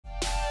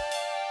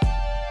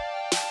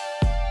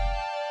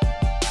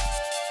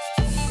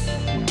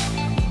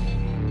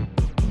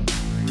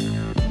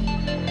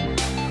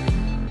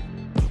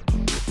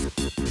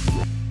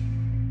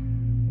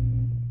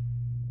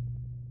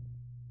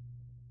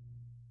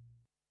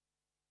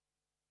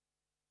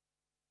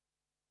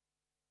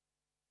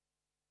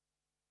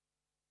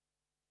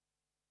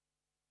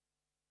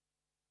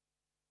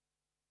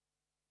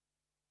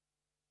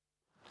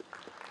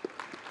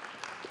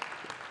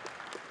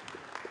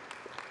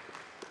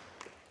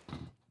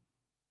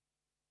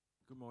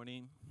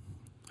morning.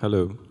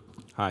 Hello.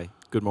 Hi.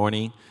 Good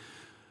morning.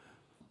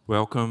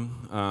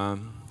 Welcome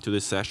to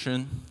this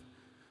session.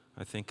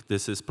 I think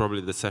this is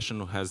probably the session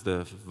that has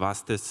the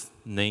vastest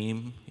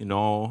name in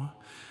all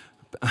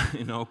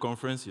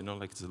conference. You know,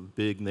 like it's a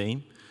big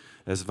name,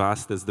 as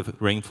vast as the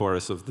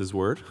rainforest of this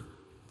world.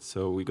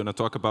 So we're going to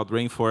talk about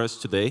rainforest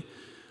today.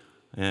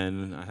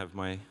 And I have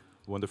my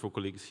wonderful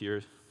colleagues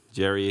here,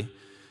 Jerry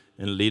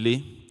and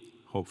Lili.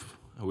 Hope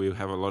we'll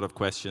have a lot of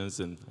questions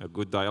and a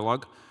good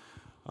dialogue.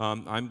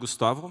 I'm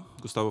Gustavo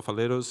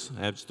Faleiros,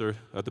 editor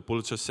at the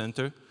Pulitzer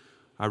Center.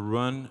 I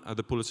run at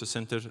the Pulitzer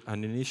Center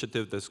an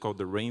initiative that's called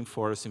the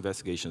Rainforest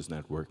Investigations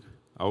Network.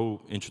 I will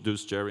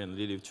introduce Jerry and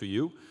Lili to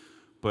you,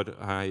 but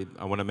I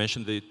want to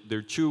mention that there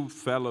are two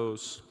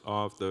fellows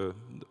of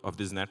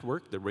this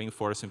network, the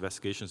Rainforest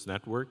Investigations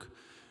Network,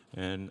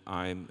 and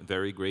I'm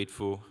very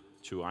grateful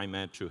to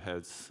IMET who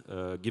has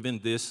given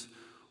this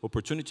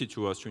opportunity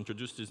to us to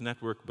introduce this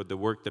network, but the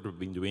work that we've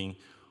been doing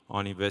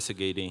on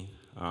investigating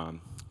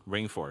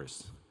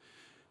rainforests.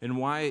 And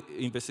why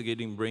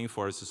investigating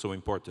rainforests is so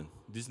important.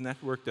 This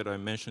network that I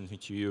mentioned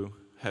to you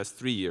has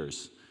 3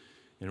 years.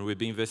 And we've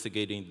been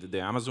investigating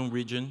the Amazon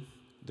region,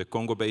 the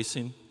Congo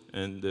Basin,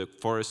 and the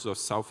forests of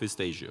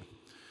Southeast Asia.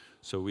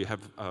 So we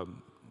have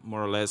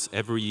more or less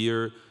every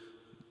year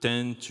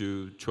 10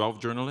 to 12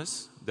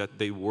 journalists that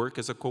they work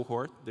as a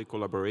cohort. They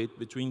collaborate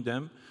between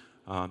them,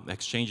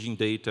 exchanging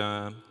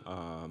data,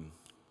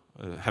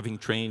 having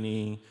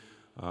training.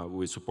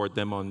 We support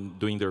them on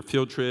doing their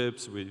field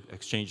trips. We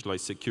exchange like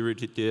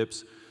security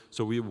tips.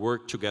 So we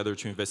work together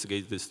to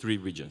investigate these 3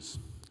 regions.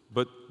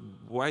 But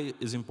why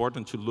is it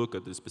important to look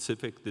at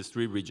these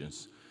 3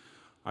 regions?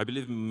 I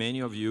believe many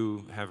of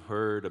you have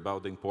heard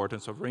about the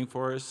importance of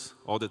rainforests.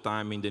 All the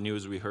time in the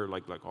news we heard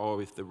like oh,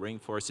 if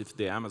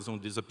the Amazon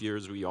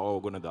disappears, we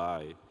all gonna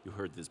die. You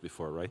heard this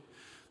before, right?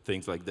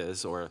 Things like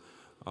this, or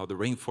the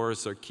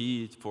rainforests are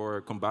key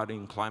for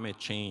combating climate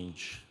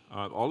change.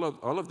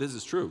 All of this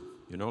is true,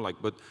 you know,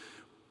 but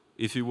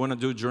if you want to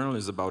do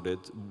journalism about it,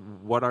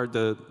 what are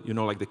the,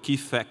 the key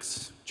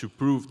facts to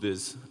prove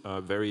these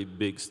very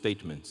big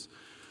statements?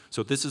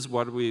 So this is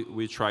what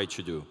we try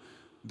to do.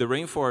 The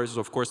rainforests,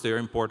 of course, they are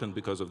important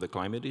because of the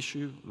climate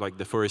issue, like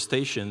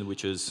deforestation,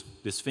 which is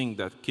this thing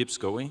that keeps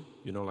going.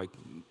 You know, like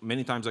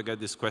many times I get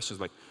these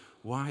questions like,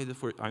 why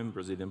I'm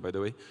Brazilian, by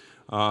the way.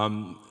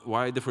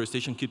 Why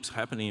deforestation keeps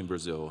happening in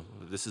Brazil?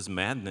 This is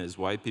madness.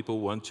 Why people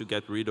want to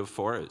get rid of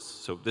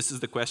forests? So this is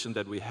the question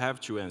that we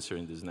have to answer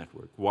in this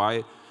network.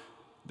 Why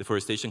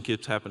deforestation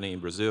keeps happening in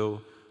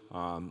Brazil,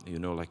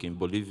 like in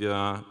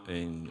Bolivia,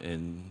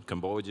 in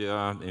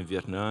Cambodia, in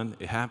Vietnam.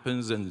 It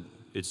happens, and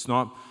it's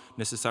not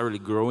necessarily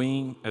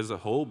growing as a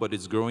whole, but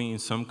it's growing in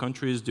some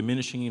countries,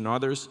 diminishing in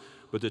others.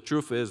 But the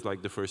truth is,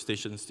 like,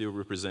 deforestation still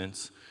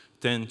represents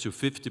 10 to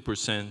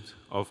 50%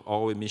 of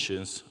all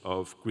emissions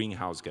of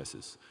greenhouse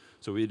gases.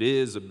 So it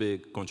is a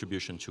big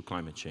contribution to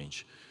climate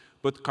change.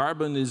 But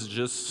carbon is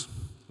just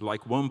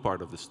like one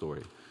part of the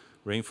story.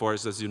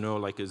 Rainforest, as you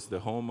know, is the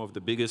home of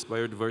the biggest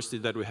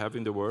biodiversity that we have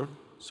in the world.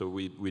 So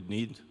we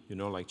need,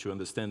 to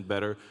understand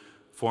better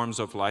forms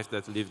of life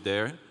that live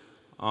there.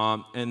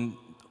 And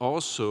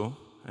also,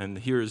 and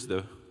here's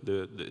the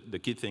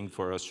key thing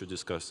for us to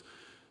discuss,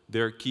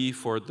 they're key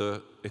for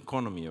the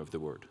economy of the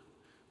world.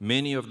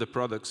 Many of the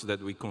products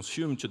that we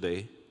consume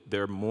today,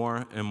 they're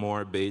more and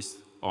more based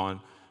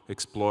on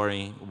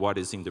exploring what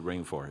is in the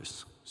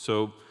rainforest.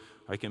 So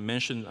I can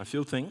mention a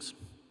few things.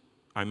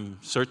 I'm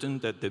certain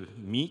that the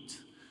meat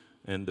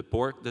and the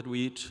pork that we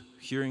eat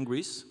here in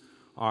Greece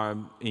are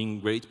in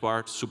great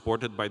part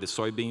supported by the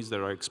soybeans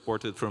that are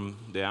exported from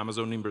the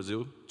Amazon in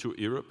Brazil to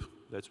Europe.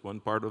 That's one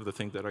part of the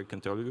thing that I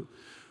can tell you.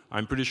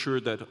 I'm pretty sure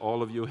that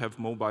all of you have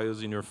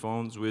mobiles in your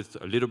phones with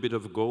a little bit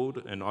of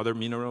gold and other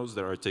minerals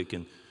that are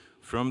taken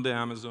from the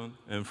Amazon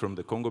and from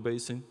the Congo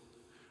Basin.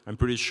 I'm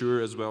pretty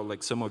sure as well,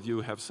 like some of you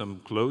have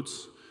some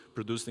clothes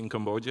produced in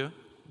Cambodia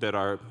that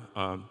are,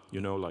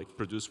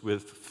 produced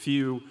with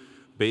fuel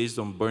based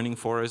on burning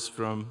forests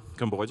from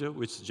Cambodia,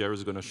 which Jerry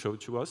is going to show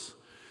to us.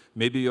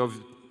 Maybe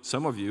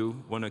some of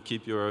you want to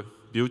keep your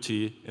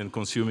beauty in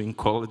consuming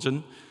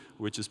collagen,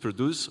 which is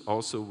produced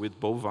also with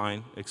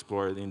bovine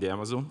explored in the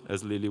Amazon,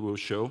 as Lili will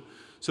show.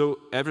 So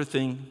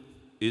everything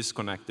is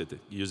connected,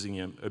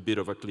 using a bit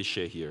of a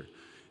cliche here.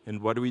 And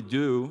what we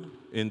do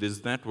in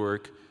this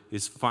network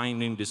is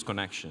finding these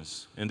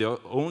connections. And the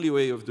only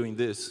way of doing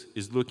this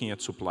is looking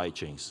at supply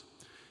chains.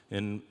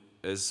 And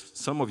as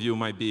some of you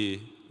might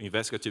be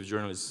investigative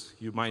journalists,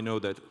 you might know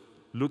that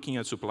looking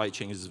at supply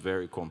chains is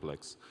very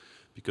complex,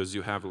 because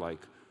you have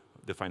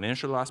the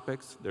financial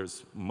aspects,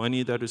 there's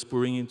money that is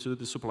pouring into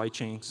the supply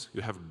chains.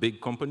 You have big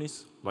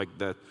companies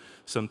that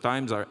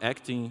sometimes are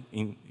acting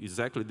in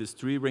exactly these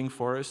 3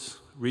 rainforest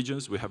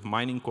regions. We have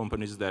mining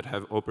companies that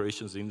have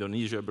operations in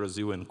Indonesia,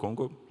 Brazil, and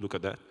Congo. Look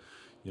at that,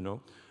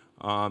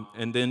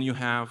 And then you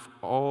have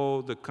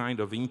all the kind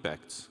of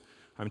impacts.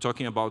 I'm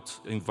talking about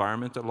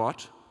environment a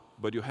lot,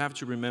 but you have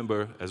to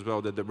remember as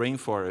well that the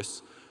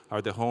rainforests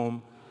are the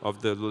home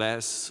of the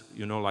less,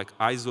 like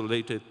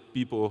isolated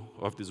people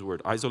of this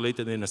world.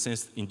 Isolated in a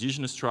sense,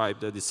 indigenous tribe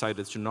that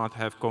decided to not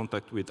have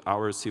contact with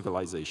our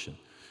civilization.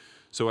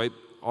 So I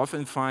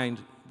often find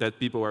that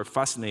people are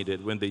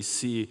fascinated when they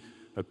see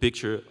a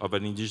picture of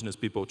an indigenous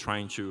people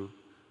trying to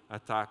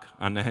attack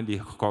an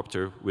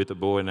helicopter with a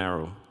bow and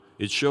arrow.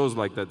 It shows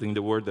like that in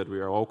the world that we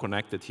are all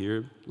connected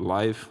here,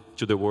 live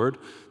to the world.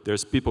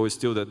 There's people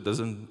still that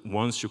doesn't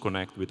want to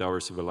connect with our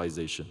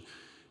civilization.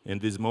 In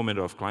this moment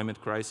of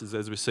climate crisis,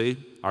 as we say,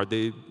 are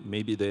they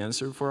maybe the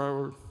answer for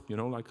our,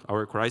 like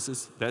our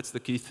crisis? That's the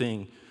key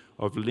thing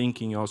of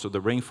linking also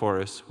the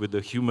rainforest with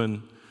the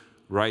human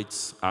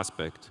rights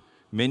aspect.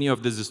 Many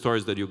of these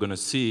stories that you're going to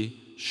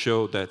see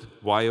show that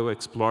while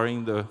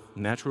exploring the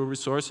natural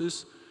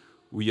resources,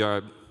 we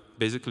are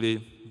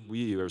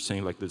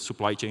saying like the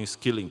supply chain is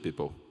killing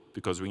people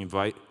because we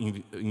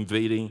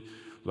invading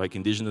like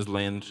indigenous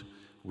land.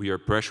 We are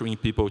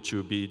pressuring people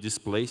to be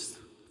displaced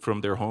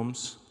from their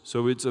homes.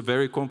 So it's a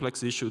very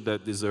complex issue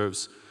that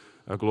deserves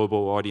a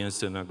global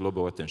audience and a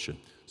global attention.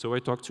 So I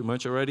talked too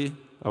much already.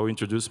 I'll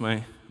introduce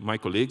my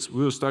colleagues.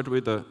 We will start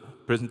with a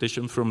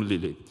presentation from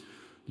Lili.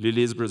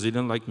 Lili is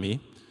Brazilian like me.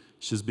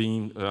 She's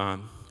been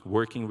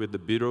working with the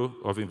Bureau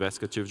of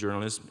Investigative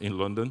Journalism in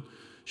London.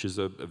 She's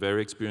a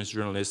very experienced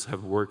journalist,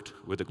 have worked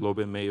with the Globe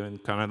and Mail in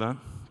Canada,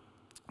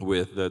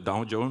 with the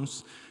Dow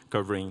Jones,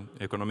 covering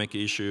economic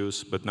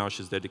issues, but now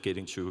she's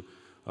dedicating to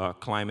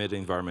climate and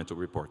environmental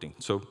reporting.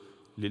 So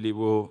Lili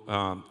will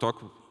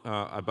talk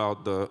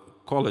about the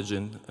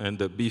collagen and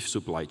the beef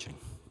supply chain.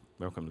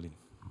 Welcome, Lili.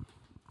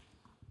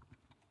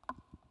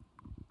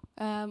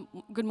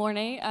 Good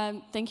morning.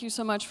 Thank you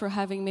so much for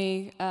having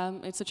me.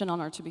 It's such an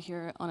honor to be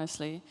here,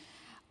 honestly.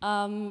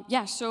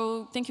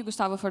 So thank you,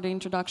 Gustavo, for the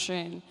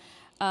introduction.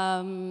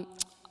 I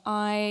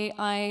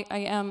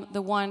am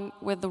the one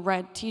with the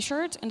red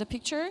T-shirt in the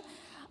picture.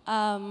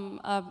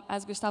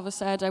 As Gustavo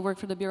said, I work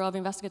for the Bureau of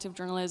Investigative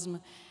Journalism.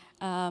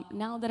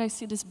 Now that I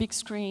see this big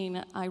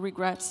screen, I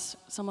regret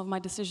some of my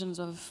decisions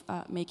of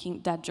making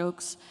dad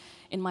jokes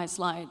in my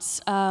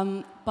slides.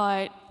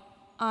 But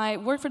I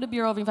work for the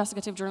Bureau of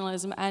Investigative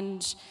Journalism,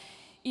 and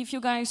if you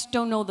guys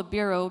don't know the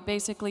Bureau,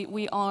 basically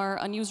we are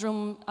a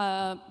newsroom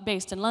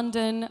based in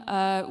London.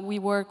 We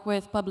work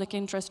with public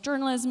interest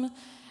journalism,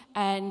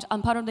 and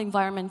I'm part of the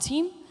environment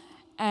team.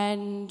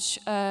 And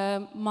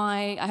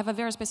I have a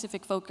very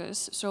specific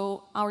focus.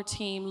 So our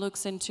team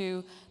looks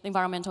into the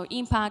environmental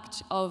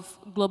impact of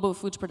global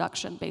food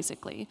production,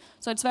 basically.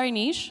 So it's very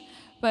niche,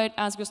 but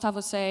as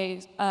Gustavo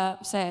says,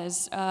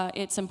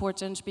 it's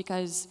important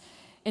because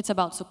it's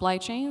about supply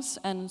chains,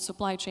 and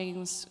supply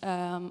chains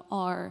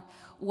are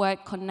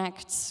what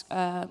connects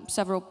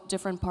several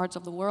different parts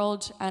of the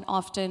world, and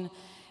often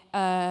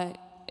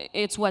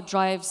it's what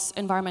drives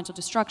environmental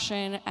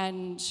destruction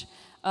and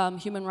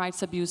human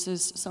rights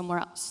abuses somewhere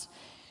else.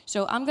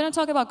 So I'm going to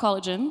talk about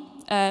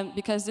collagen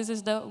because this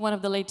is one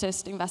of the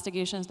latest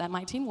investigations that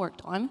my team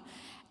worked on.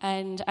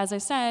 And as I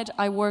said,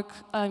 I work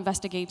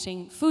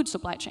investigating food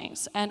supply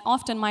chains. And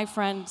often my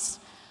friends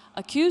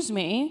accuse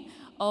me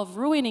of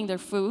ruining their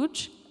food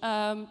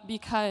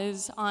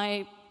because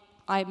I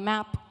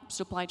map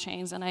supply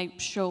chains and I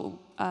show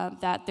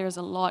that there's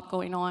a lot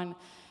going on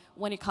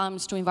when it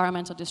comes to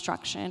environmental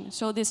destruction.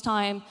 So this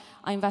time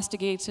I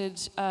investigated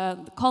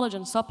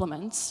collagen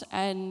supplements,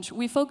 and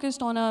we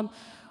focused on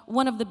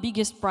one of the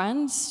biggest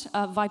brands.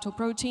 Vital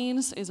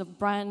Proteins is a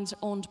brand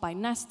owned by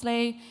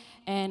Nestle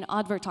and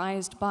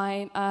advertised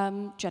by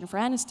Jennifer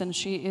Aniston.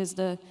 She is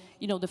the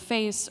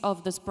face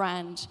of this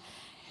brand.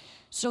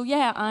 So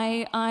yeah,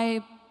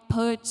 I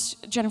put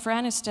Jennifer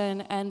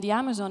Aniston and the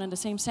Amazon in the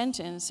same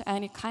sentence,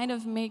 and it kind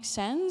of makes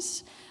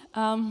sense,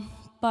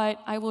 but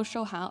I will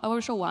show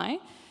why.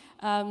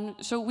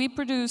 So we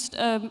produced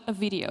a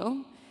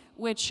video,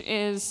 which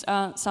is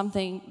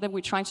something that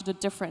we're trying to do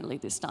differently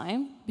this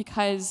time,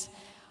 because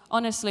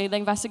honestly, the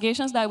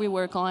investigations that we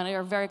work on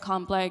are very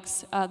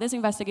complex. This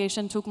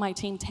investigation took my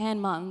team 10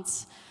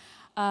 months,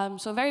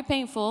 so very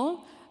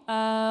painful.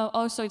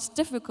 Also, it's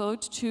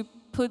difficult to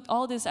put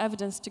all this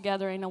evidence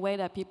together in a way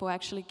that people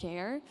actually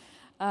care.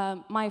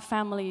 My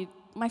family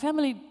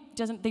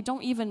they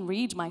don't even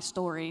read my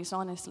stories,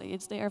 honestly.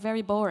 They are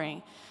very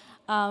boring.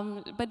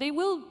 But they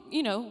will,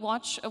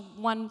 watch a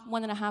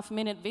 1.5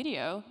 minute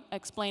video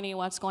explaining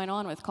what's going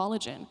on with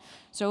collagen.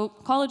 So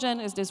collagen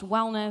is this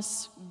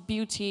wellness,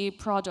 beauty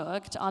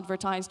product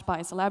advertised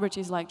by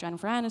celebrities like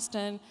Jennifer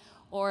Aniston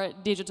or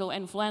digital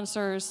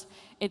influencers.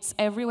 It's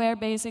everywhere,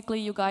 basically.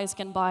 You guys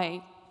can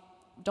buy,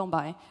 don't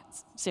buy,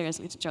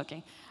 seriously, it's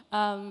joking.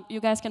 You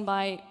guys can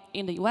buy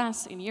in the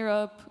US, in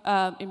Europe,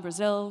 in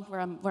Brazil,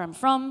 where I'm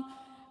from.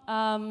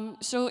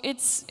 So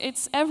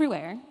it's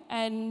everywhere,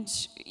 and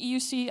you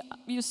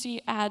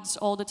see ads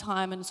all the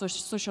time on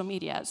social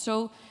media.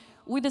 So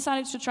we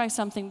decided to try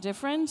something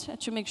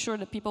different to make sure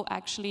that people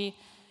actually,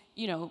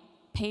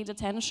 paid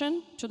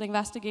attention to the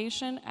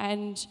investigation,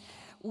 and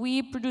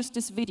we produced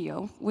this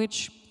video,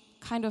 which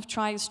kind of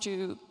tries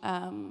to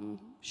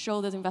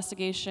show this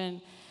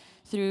investigation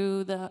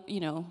through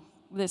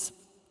this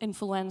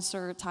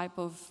influencer type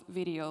of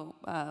video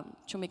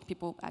to make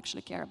people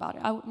actually care about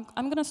it.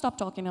 I'm going to stop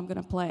talking, I'm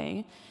going to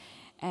play,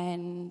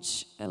 and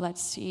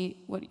let's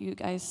see what you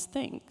guys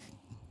think.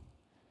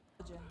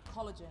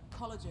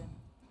 Collagen.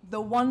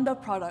 The wonder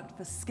product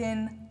for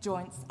skin,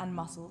 joints, and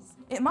muscles.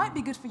 It might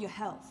be good for your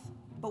health,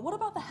 but what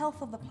about the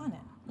health of the planet?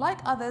 Like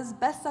others,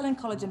 best-selling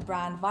collagen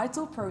brand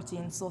Vital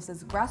Protein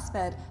sources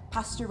grass-fed,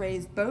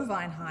 pasture-raised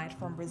bovine hide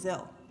from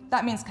Brazil.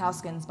 That means cow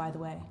skins, by the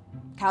way.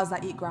 Cows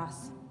that eat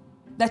grass.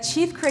 Their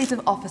chief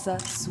creative officer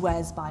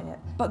swears by it.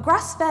 But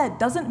grass-fed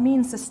doesn't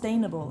mean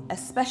sustainable,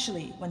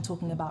 especially when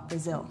talking about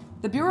Brazil.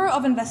 The Bureau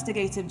of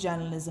Investigative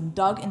Journalism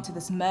dug into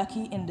this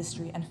murky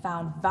industry and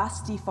found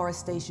vast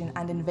deforestation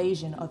and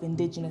invasion of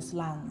indigenous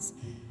lands.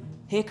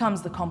 Here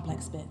comes the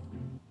complex bit.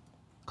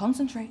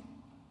 Concentrate.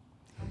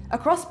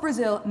 Across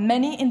Brazil,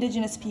 many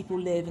indigenous people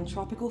live in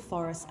tropical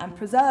forests and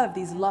preserve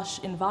these lush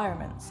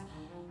environments.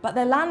 But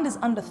their land is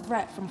under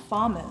threat from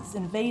farmers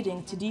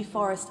invading to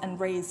deforest and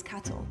raise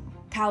cattle,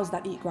 cows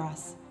that eat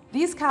grass.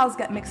 These cows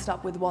get mixed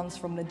up with ones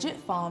from legit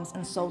farms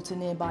and sold to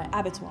nearby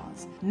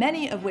abattoirs,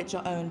 many of which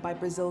are owned by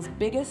Brazil's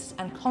biggest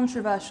and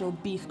controversial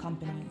beef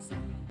companies,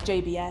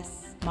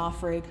 JBS,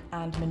 Marfrig,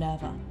 and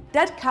Minerva.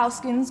 Dead cow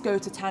skins go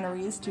to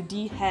tanneries to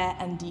de-hair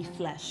and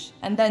de-flesh,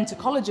 and then to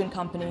collagen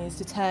companies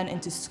to turn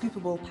into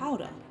scoopable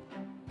powder.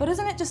 But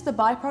isn't it just a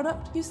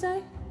byproduct, you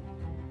say?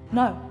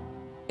 No,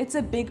 it's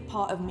a big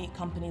part of meat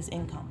companies'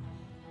 income.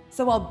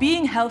 So while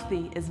being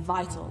healthy is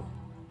vital,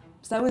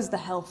 so is the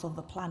health of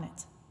the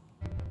planet.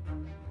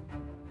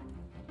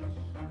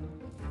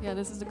 Yeah,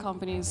 this is the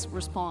company's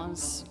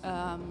response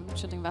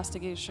to the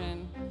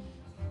investigation.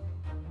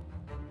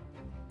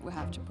 We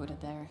have to put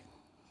it there.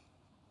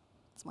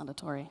 It's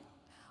mandatory.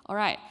 All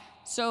right,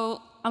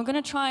 so I'm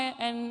gonna try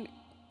and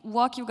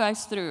walk you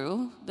guys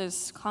through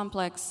this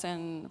complex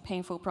and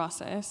painful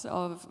process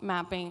of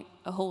mapping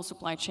a whole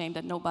supply chain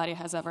that nobody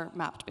has ever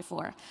mapped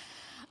before.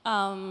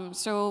 I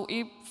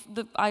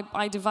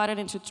divided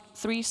into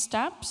 3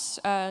 steps.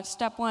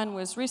 Step 1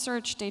 was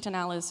research, data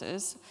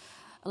analysis,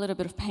 a little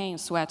bit of pain,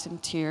 sweat,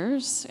 and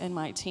tears in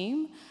my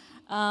team,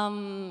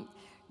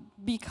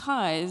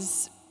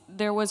 because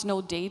there was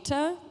no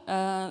data,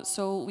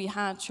 so we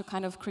had to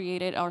kind of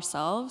create it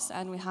ourselves,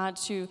 and we had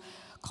to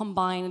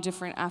combine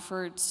different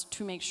efforts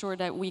to make sure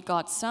that we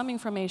got some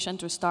information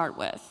to start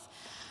with.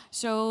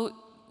 So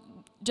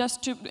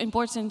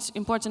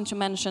important to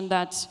mention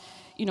that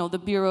the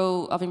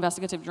Bureau of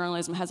Investigative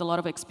Journalism has a lot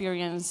of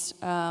experience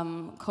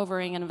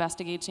covering and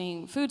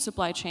investigating food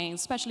supply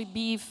chains, especially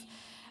beef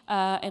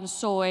and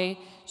soy.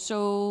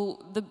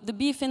 So the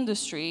beef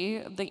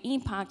industry, the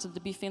impact that the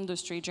beef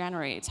industry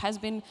generates has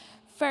been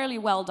fairly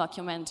well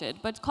documented,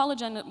 but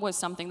collagen was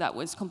something that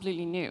was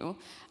completely new.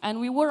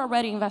 And we were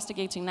already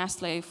investigating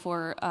Nestlé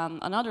for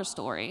another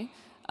story,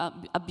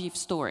 a beef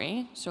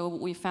story. So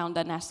we found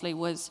that Nestlé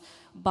was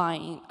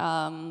buying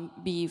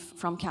beef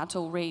from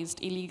cattle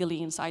raised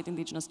illegally inside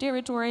indigenous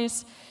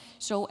territories.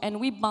 And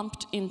we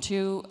bumped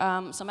into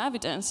some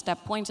evidence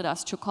that pointed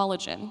us to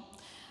collagen.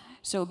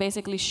 So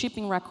basically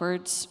shipping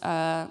records,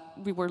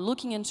 we were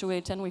looking into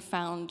it and we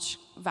found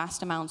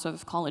vast amounts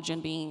of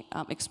collagen being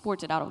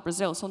exported out of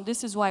Brazil. So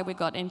this is why we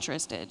got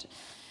interested.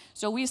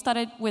 So we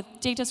started with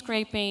data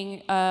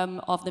scraping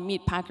of the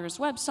meat packers'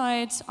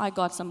 websites. I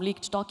got some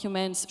leaked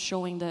documents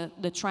showing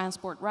the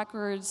transport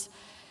records.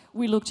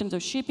 We looked into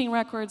shipping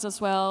records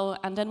as well,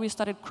 and then we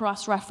started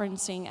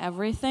cross-referencing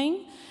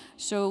everything.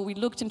 So we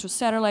looked into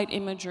satellite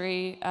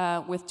imagery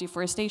with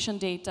deforestation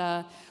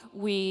data.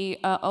 We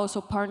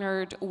also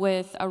partnered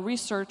with a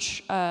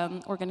research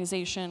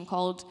organization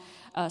called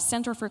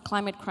Center for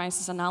Climate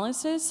Crisis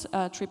Analysis,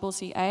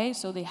 CCCA.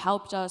 So they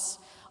helped us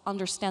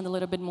understand a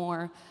little bit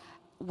more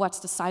what's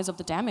the size of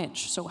the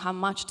damage. So how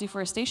much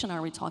deforestation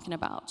are we talking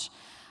about?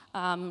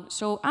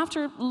 So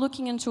after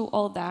looking into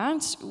all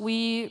that,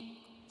 we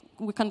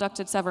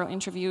conducted several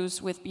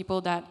interviews with people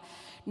that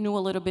knew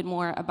a little bit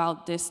more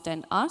about this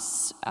than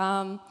us.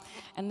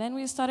 And then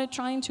we started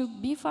trying to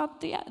beef up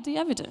the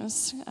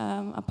evidence.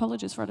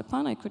 Apologies for the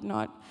pun, I could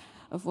not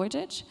avoid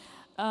it.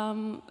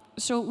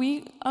 So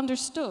we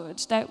understood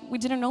that we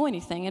didn't know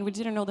anything, and we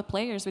didn't know the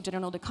players, we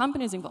didn't know the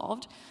companies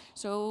involved.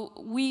 So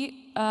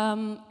we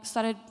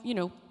started,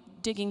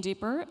 digging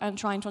deeper and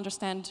trying to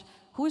understand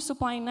who is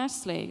supplying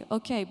Nestlé.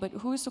 Okay, but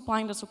who is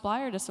supplying the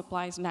supplier that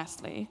supplies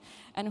Nestlé,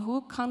 and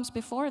who comes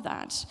before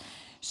that?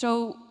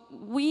 So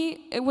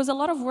it was a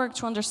lot of work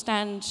to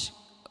understand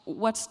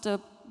what's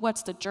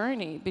the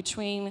journey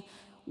between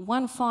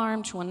one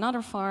farm to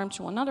another farm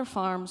to another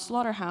farm,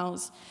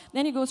 slaughterhouse.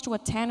 Then it goes to a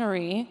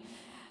tannery,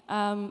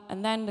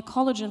 and then the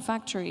collagen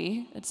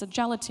factory. It's a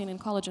gelatin and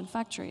collagen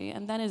factory,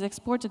 and then is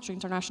exported to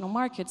international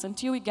markets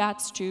until it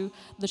gets to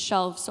the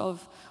shelves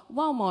of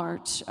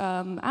Walmart,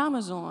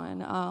 Amazon,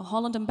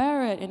 Holland &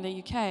 Barrett in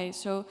the UK.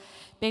 So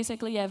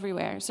basically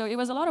everywhere. So it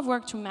was a lot of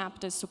work to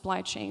map this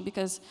supply chain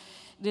because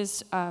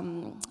this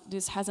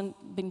hasn't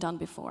been done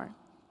before.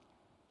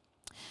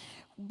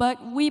 But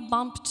we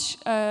bumped,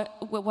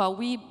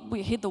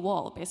 we hit the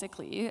wall,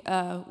 basically.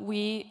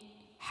 We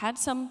had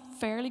some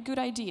fairly good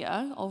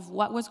idea of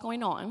what was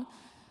going on,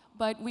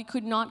 but we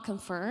could not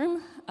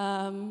confirm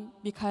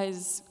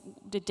because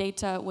the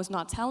data was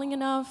not telling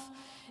enough.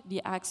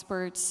 The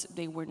experts,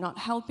 they were not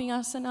helping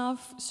us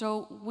enough.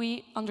 So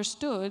we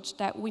understood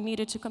that we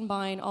needed to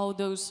combine all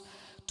those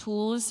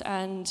tools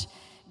and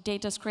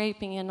data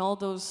scraping and all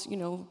those,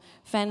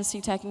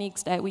 fancy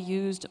techniques that we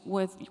used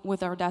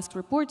with our desk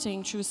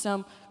reporting to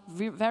some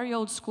very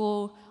old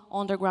school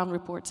underground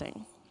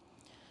reporting.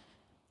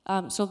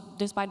 So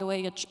this, by the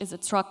way, is a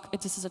truck.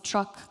 This is a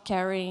truck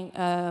carrying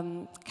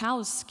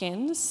cow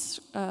skins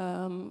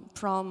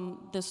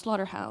from the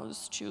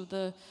slaughterhouse to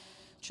the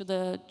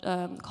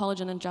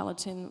collagen and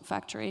gelatin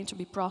factory to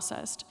be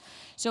processed.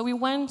 So we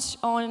went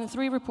on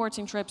 3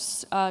 reporting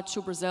trips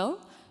to Brazil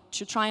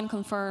to try and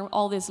confirm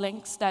all these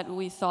links that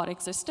we thought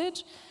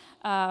existed.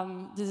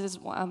 This is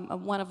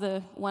one of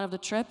the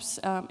trips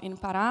in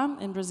Pará,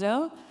 in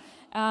Brazil.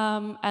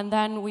 And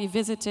then we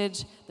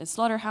visited the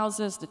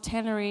slaughterhouses, the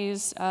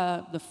tanneries,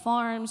 the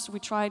farms. We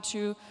tried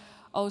to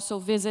also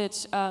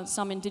visit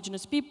some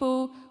indigenous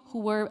people who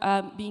were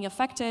being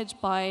affected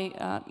by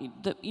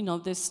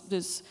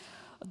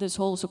this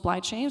whole supply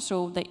chain.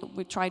 So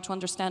we tried to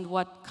understand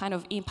what kind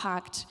of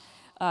impact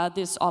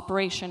this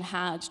operation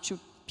had to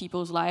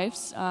people's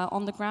lives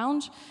on the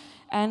ground.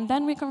 And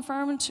then we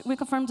confirmed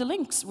the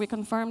links. We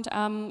confirmed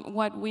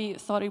what we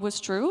thought it was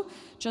true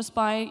just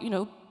by,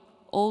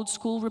 old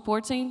school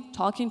reporting,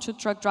 talking to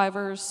truck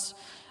drivers,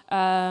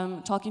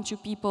 talking to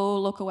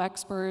people, local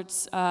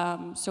experts,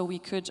 so we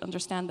could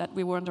understand that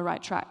we were on the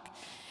right track.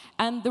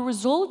 And the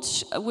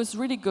result was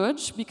really good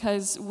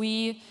because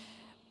we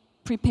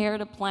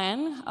prepared a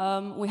plan.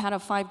 We had a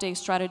 5-day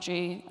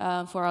strategy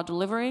for our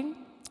delivery.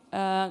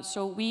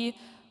 So we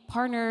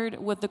partnered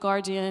with The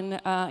Guardian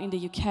in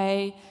the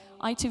UK.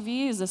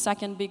 ITV is the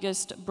second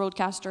biggest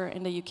broadcaster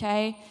in the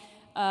UK.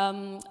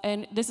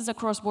 And this is a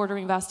cross-border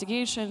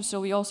investigation, so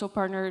we also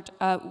partnered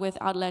with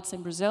outlets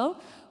in Brazil.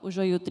 O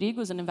Joio Trigo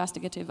is an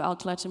investigative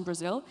outlet in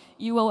Brazil.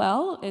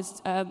 UOL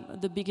is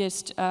the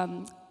biggest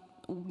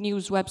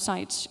news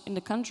website in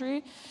the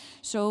country.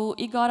 So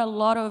it got a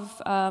lot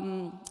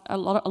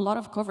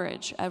of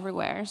coverage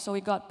everywhere. So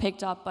it got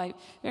picked up by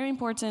very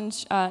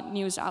important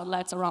news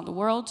outlets around the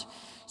world.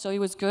 So it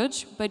was good.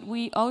 But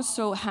we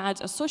also had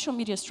a social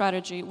media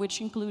strategy,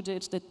 which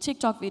included the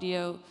TikTok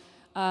video.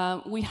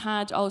 We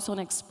had also an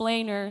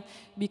explainer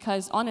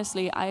because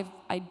honestly,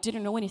 I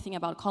didn't know anything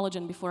about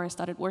collagen before I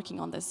started working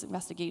on this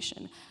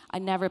investigation. I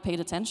never paid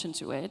attention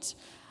to it.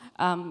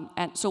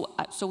 And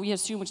so we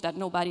assumed that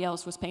nobody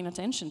else was paying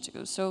attention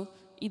to.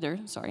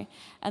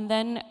 And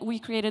then we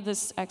created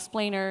this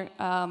explainer,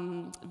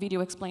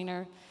 video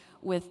explainer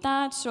with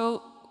that.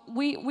 So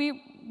we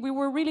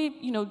were really,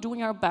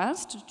 doing our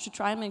best to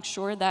try and make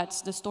sure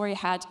that the story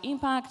had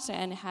impact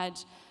and had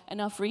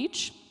enough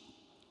reach.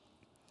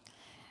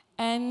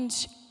 And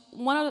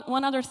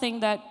one other thing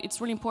that it's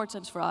really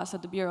important for us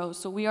at the Bureau,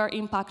 so we are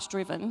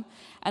impact-driven,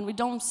 and we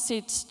don't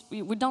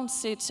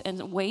sit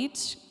and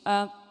wait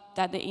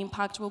that the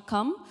impact will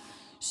come.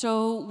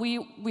 So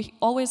we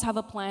always have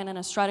a plan and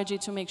a strategy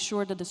to make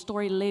sure that the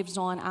story lives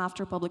on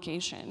after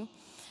publication.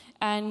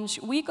 And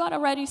we got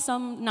already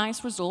some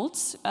nice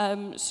results.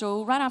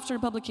 So right after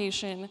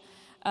publication,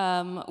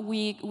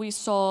 we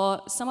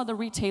saw some of the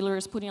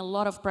retailers putting a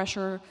lot of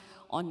pressure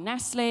on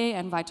Nestle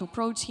and Vital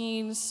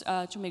Proteins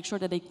to make sure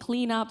that they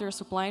clean up their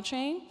supply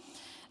chain.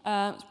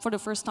 For the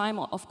first time,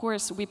 of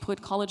course, we put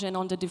collagen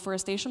on the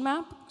deforestation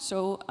map.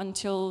 So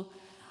until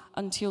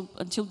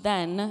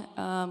then,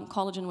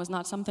 collagen was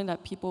not something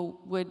that people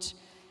would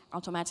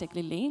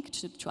automatically link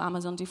to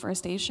Amazon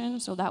deforestation.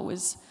 So that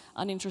was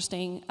an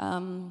interesting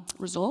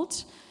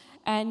result.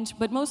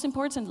 But most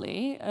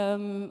importantly,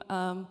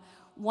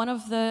 one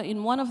of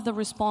the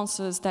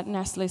responses that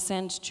Nestle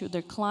sent to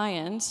their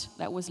clients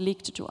that was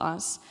leaked to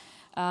us,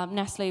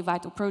 Nestle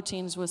Vital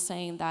Proteins was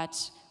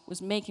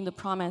making the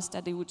promise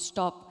that they would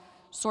stop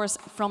source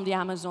from the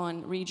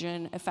Amazon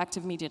region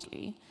effective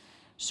immediately.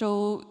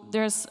 So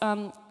there's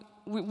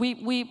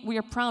we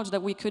are proud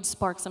that we could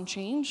spark some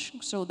change.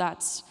 So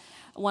that's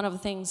one of the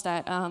things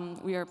that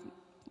we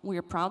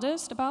are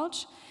proudest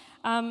about.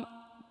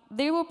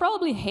 They will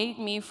probably hate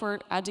me for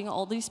adding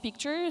all these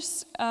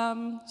pictures.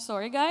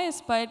 Sorry, guys,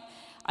 but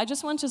I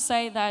just want to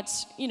say that,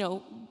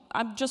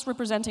 I'm just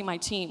representing my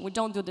team. We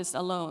don't do this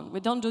alone. We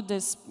don't do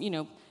this,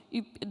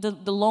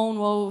 the lone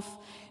wolf,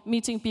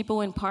 meeting people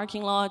in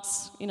parking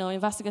lots,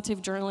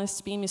 investigative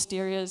journalists being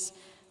mysterious.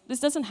 This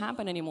doesn't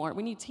happen anymore.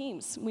 We need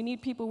teams. We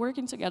need people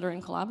working together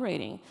and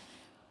collaborating.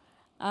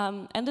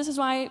 And this is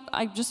why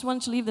I just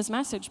want to leave this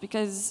message,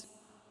 because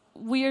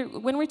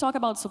when we talk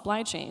about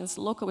supply chains,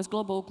 local is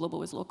global,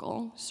 global is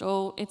local.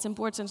 So it's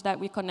important that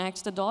we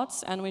connect the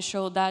dots and we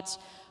show that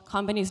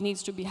companies need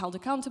to be held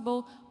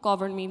accountable,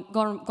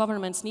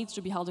 governments need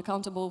to be held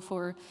accountable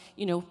for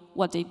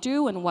what they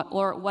do and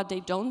what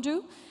they don't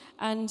do.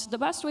 And the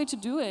best way to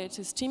do it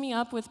is teaming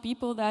up with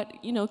people that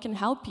can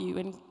help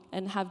you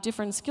and have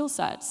different skill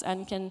sets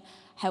and can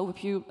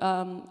help you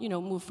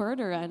move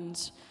further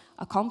and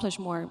accomplish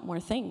more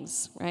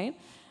things, right?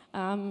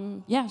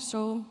 Yeah,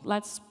 so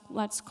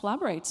let's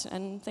collaborate.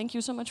 And thank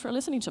you so much for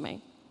listening to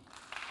me.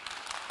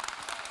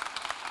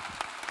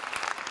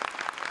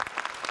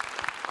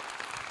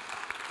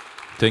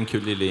 Thank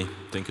you, Lili.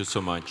 Thank you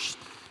so much.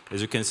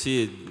 As you can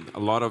see, a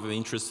lot of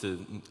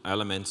interesting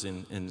elements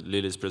in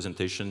Lili's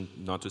presentation,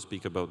 not to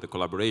speak about the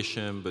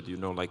collaboration, but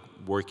like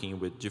working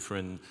with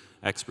different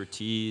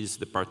expertise,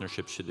 the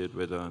partnership she did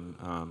with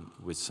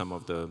some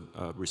of the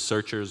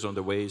researchers on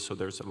the way. So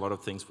there's a lot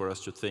of things for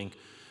us to think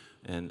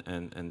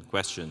and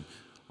question.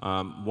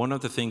 One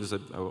of the things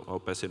that I'll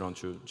pass it on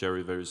to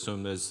Jerry very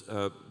soon is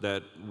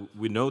that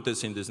we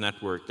notice in this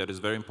network that it's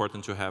very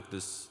important to have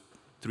this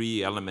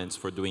 3 elements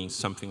for doing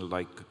something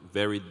like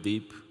very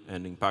deep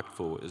and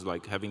impactful. Is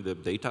like having the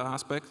data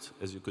aspect.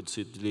 As you could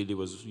see, Lili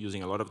was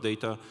using a lot of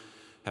data,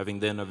 having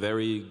then a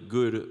very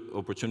good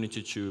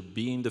opportunity to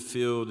be in the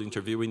field,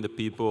 interviewing the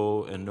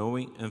people and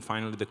knowing, and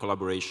finally the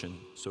collaboration.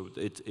 So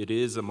it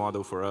is a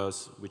model for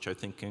us, which I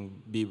think can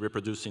be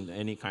reproduced in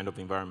any kind of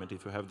environment.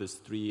 If you have these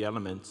 3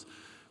 elements,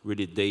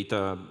 really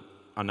data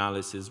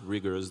analysis,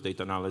 rigorous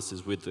data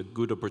analysis with a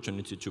good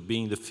opportunity to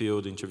be in the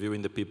field,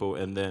 interviewing the people,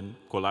 and then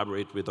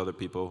collaborate with other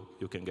people,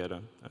 you can get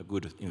a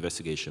good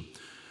investigation.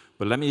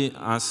 But let me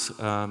ask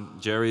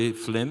Jerry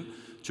Flynn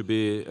to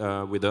be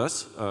with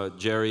us.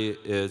 Jerry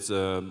is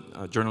a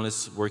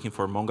journalist working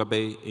for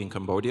Mongabay in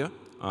Cambodia.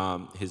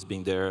 He's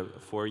been there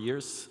 4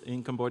 years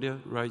in Cambodia,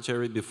 right,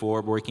 Jerry?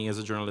 Before working as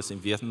a journalist in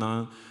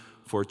Vietnam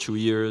for 2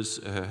 years,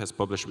 has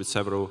published with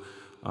several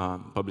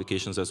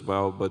publications as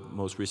well, but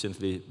most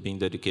recently being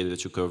dedicated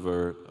to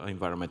cover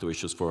environmental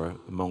issues for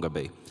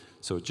Mongabay.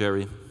 So,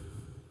 Jerry.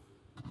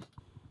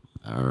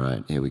 All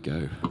right, here we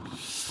go.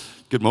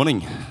 Good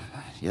morning.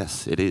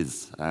 Yes, it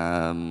is.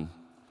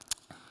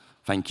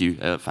 Thank you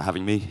for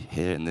having me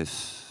here in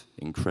this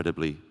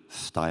incredibly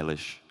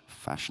stylish,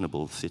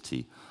 fashionable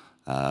city.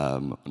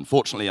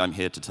 Unfortunately, I'm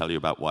here to tell you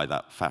about why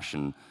that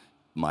fashion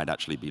might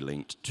actually be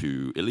linked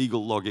to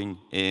illegal logging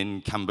in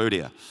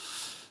Cambodia.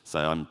 So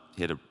I'm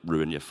here to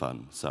ruin your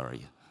fun,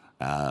 sorry.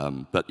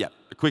 But yeah,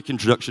 a quick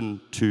introduction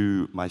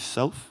to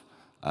myself.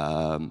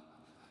 I'm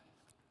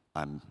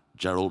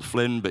Gerald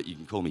Flynn, but you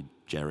can call me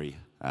Jerry.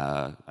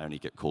 I only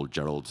get called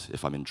Gerald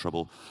if I'm in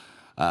trouble.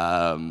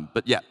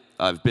 But yeah,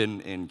 I've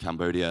been in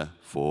Cambodia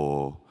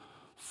for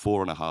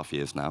 4.5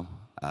 years now.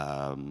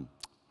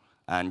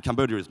 And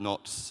Cambodia is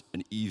not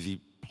an easy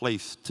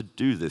place to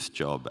do this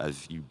job,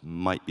 as you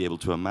might be able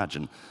to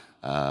imagine.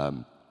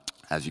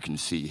 As you can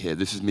see here,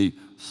 this is me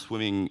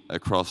swimming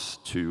across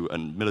to a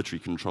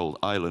military-controlled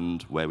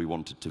island where we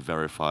wanted to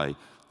verify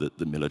that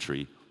the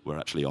military were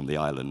actually on the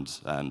island.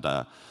 And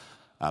our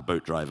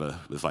boat driver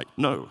was like,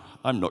 no,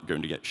 I'm not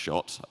going to get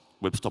shot.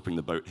 We're stopping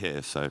the boat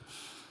here. So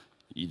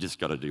you just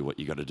got to do what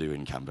you got to do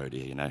in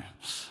Cambodia, you know.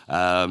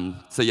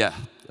 So yeah,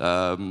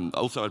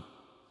 also I'd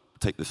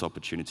take this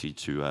opportunity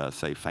to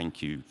say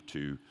thank you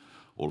to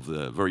all of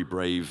the very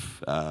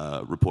brave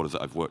reporters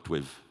that I've worked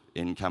with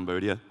in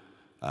Cambodia.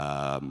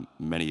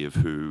 Many of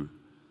who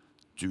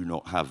do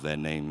not have their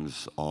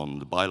names on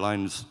the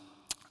bylines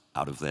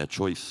out of their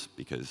choice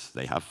because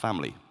they have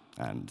family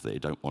and they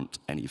don't want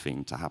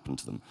anything to happen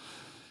to them.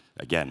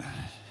 Again,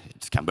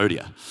 it's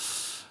Cambodia.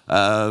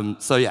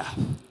 So yeah,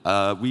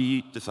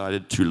 we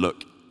decided to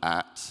look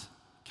at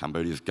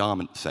Cambodia's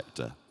garment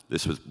sector.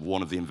 This was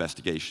one of the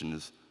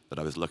investigations that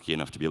I was lucky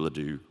enough to be able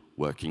to do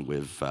working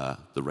with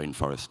the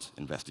Rainforest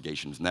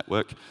Investigations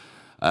Network.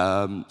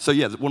 So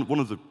yeah, one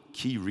of the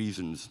key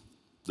reasons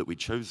that we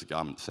chose the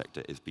garment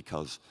sector is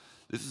because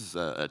this is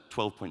a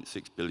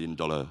 $12.6 billion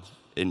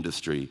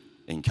industry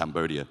in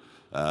Cambodia.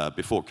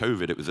 Before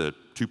COVID, it was a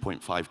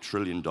 $2.5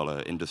 trillion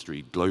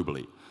industry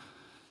globally.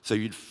 So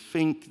you'd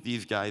think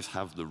these guys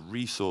have the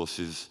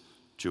resources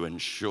to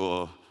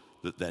ensure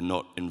that they're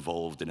not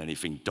involved in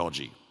anything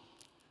dodgy.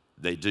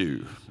 They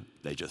do,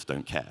 they just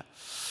don't care.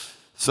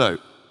 So,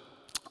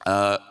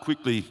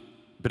 quickly,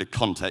 a bit of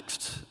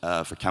context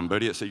for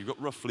Cambodia. So you've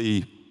got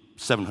roughly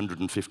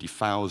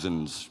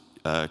 750,000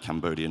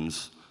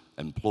 Cambodians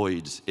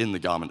employed in the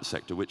garment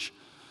sector, which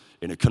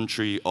in a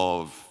country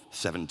of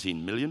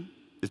 17 million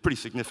is pretty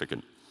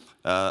significant.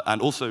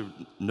 And also,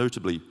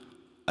 notably,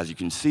 as you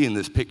can see in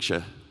this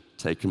picture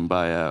taken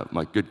by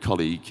my good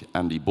colleague,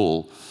 Andy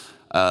Ball,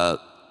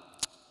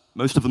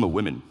 most of them are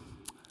women.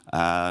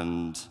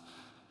 And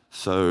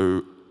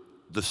so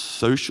the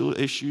social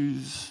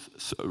issues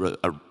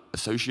are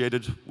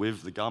associated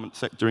with the garment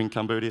sector in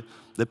Cambodia,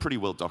 they're pretty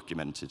well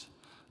documented.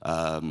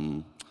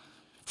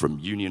 From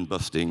union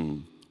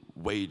busting,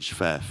 wage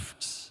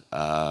theft,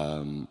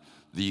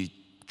 the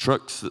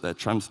trucks that they're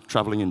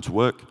traveling into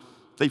work,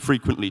 they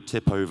frequently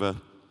tip over,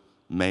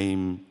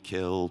 maim,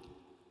 kill,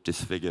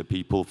 disfigure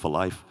people for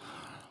life.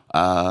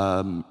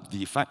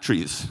 The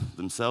factories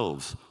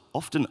themselves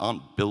often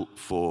aren't built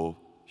for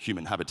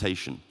human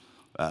habitation.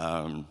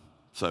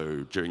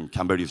 So during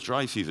Cambodia's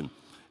dry season,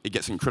 it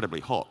gets incredibly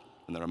hot,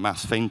 and there are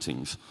mass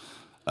faintings.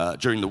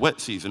 During the wet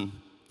season,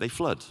 they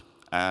flood,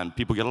 and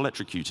people get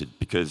electrocuted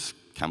because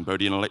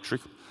Cambodian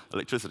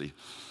electricity.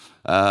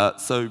 But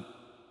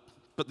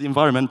the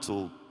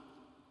environmental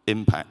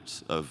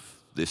impact of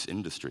this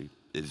industry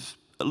is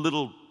a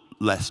little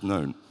less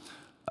known.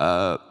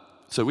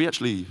 So we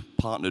actually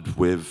partnered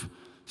with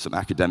some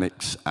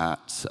academics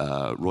at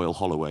Royal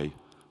Holloway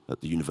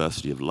at the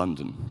University of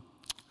London.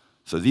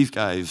 So these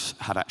guys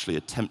had actually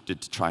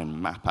attempted to try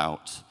and map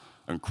out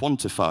and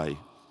quantify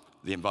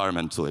the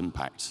environmental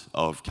impact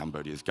of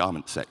Cambodia's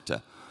garment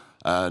sector.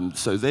 And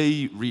so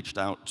they reached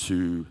out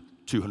to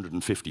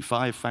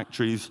 255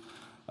 factories.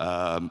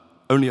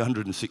 Only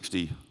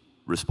 160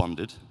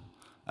 responded.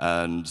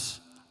 And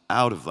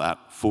out of that,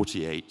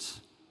 48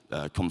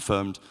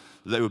 confirmed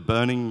they were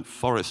burning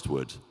forest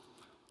wood.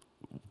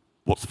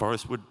 What's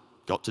forest wood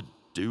got to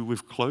do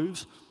with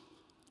clothes?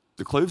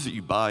 The clothes that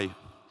you buy,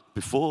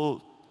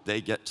 before they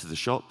get to the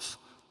shops,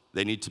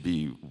 they need to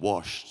be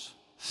washed,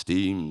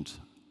 steamed,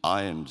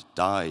 ironed,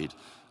 dyed.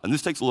 And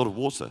this takes a lot of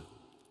water.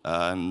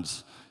 And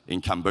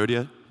in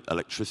Cambodia,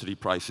 electricity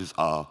prices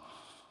are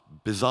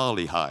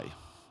bizarrely high,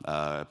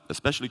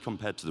 especially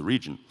compared to the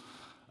region.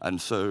 And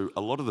so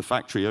a lot of the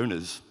factory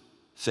owners,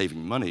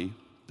 saving money,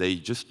 they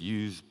just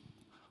use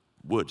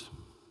wood,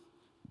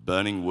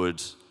 burning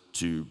wood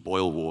to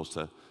boil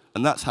water.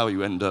 And that's how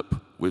you end up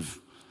with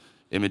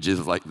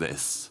images like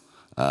this,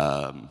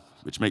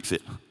 which makes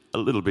it a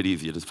little bit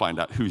easier to find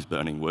out who's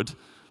burning wood.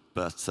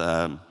 But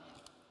so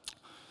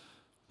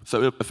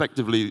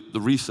effectively,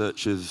 the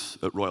researchers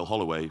at Royal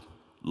Holloway,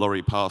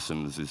 Laurie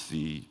Parsons is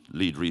the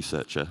lead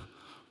researcher.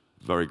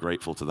 Very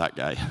grateful to that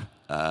guy.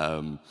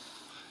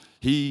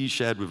 He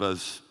shared with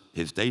us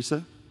his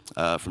data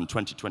from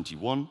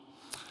 2021.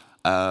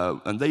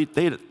 And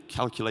they had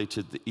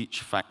calculated that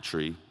each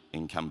factory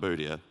in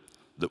Cambodia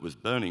that was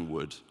burning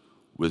wood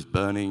was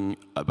burning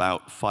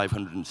about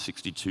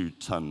 562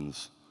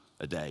 tons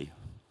a day.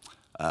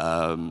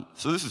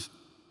 So this is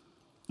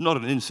not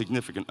an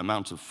insignificant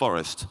amount of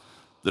forest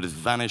that is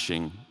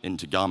vanishing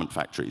into garment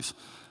factories.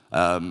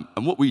 And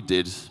what we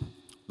did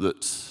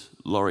that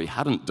Laurie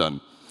hadn't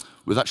done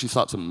was actually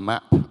start to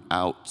map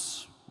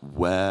out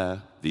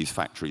where these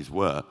factories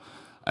were.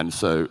 And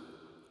so,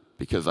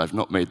 because I've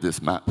not made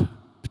this map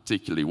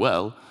particularly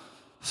well,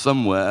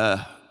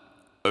 somewhere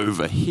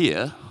over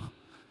here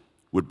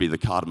would be the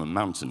Cardamom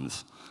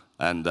Mountains.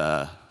 And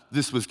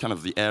this was kind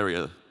of the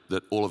area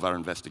that all of our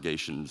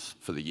investigations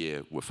for the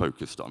year were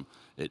focused on.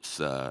 It's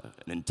an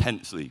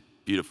intensely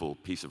beautiful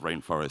piece of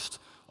rainforest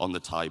on the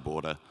Thai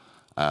border,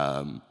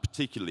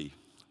 particularly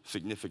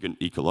significant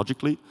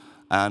ecologically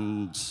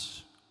and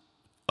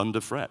under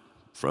threat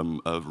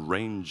from a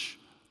range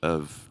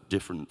of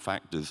different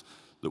factors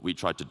that we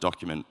tried to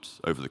document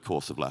over the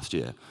course of last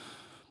year.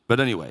 But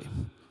anyway,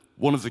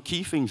 one of the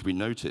key things we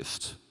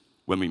noticed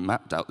when we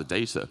mapped out the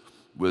data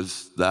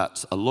was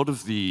that a lot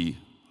of the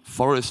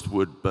forest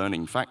wood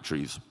burning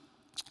factories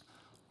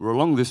were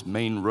along this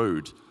main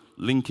road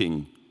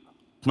linking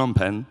Phnom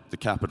Penh, the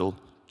capital,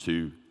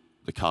 to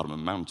the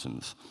Cardamom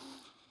Mountains.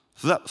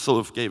 So that sort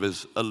of gave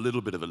us a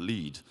little bit of a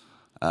lead.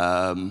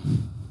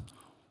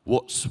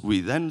 What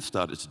we then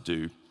started to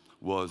do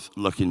was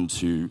look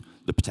into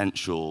the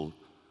potential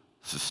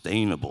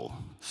sustainable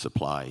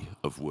supply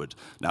of wood.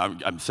 Now,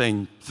 I'm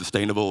saying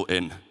sustainable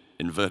in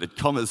inverted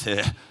commas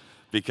here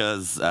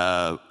because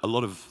a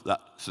lot of that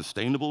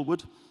sustainable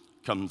wood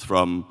comes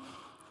from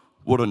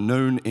what are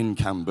known in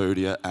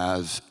Cambodia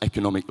as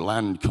economic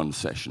land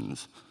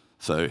concessions.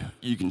 So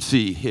you can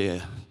see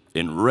here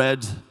in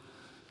red,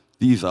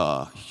 these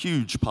are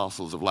huge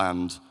parcels of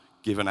land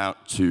given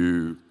out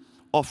to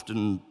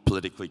often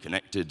politically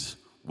connected,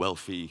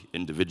 wealthy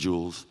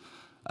individuals,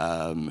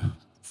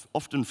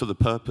 often for the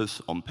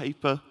purpose, on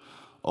paper,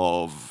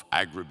 of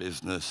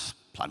agribusiness,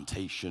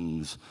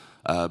 plantations.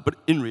 But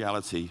in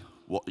reality,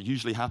 what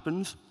usually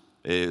happens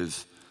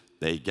is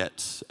they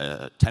get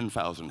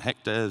 10,000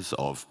 hectares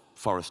of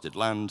forested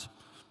land,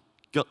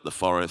 gut the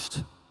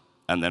forest,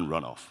 and then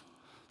run off.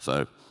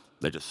 So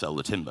they just sell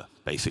the timber,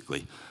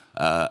 basically.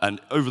 And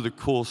over the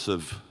course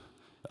of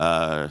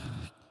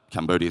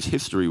Cambodia's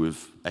history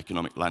with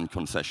economic land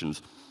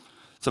concessions,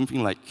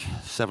 something like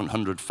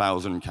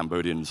 700,000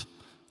 Cambodians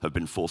have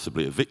been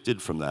forcibly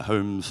evicted from their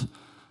homes.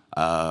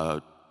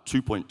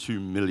 2.2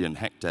 million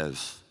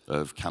hectares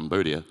of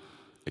Cambodia,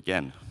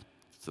 again,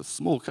 it's a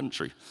small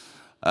country,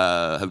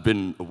 have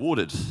been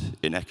awarded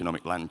in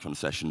economic land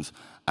concessions,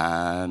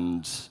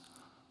 and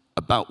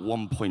about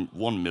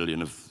 1.1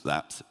 million of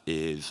that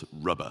is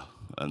rubber.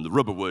 And the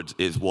rubber wood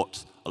is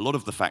what a lot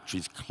of the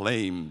factories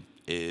claim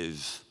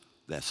is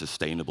their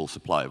sustainable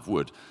supply of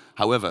wood.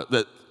 However,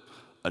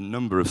 a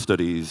number of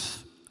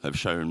studies have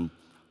shown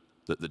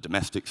that the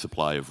domestic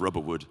supply of rubber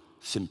wood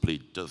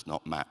simply does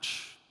not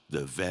match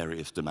the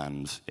various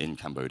demands in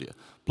Cambodia.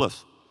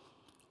 Plus,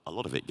 a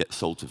lot of it gets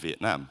sold to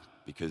Vietnam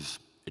because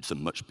it's a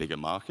much bigger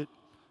market.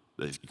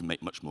 You can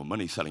make much more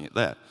money selling it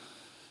there.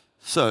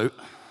 So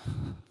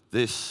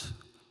this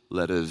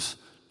led us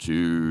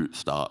to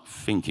start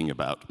thinking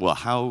about, well,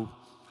 how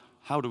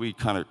do we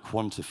kind of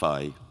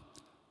quantify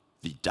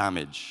the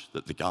damage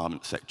that the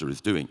garment sector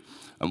is doing?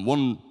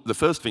 And the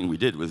first thing we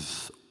did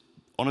was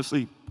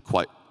honestly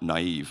quite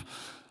naive.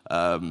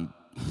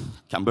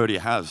 Cambodia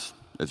has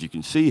as you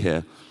can see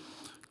here,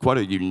 quite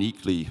a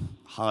uniquely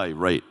high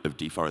rate of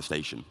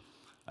deforestation.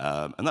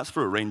 And that's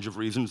for a range of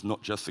reasons,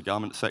 not just the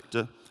garment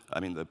sector. I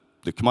mean,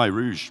 the Khmer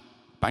Rouge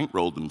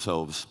bankrolled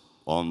themselves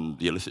on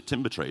the illicit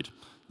timber trade.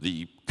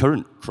 The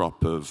current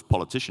crop of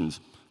politicians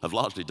have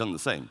largely done the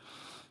same.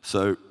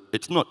 So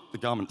it's not the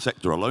garment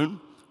sector alone,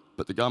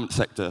 but the garment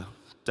sector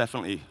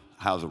definitely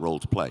has a role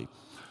to play.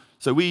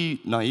 So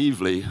we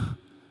naively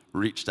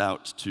reached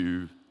out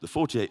to the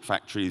 48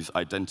 factories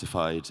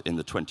identified in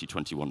the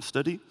 2021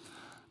 study,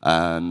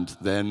 and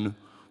then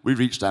we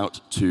reached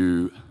out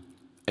to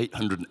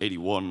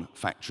 881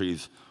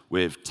 factories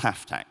with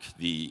TAFTAC,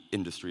 the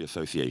industry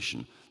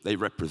association. They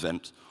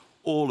represent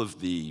all of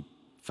the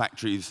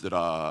factories that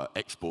are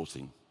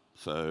exporting.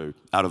 So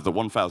out of the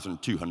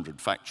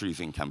 1,200 factories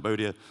in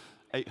Cambodia,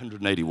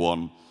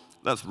 881,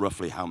 that's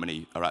roughly how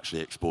many are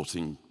actually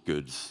exporting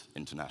goods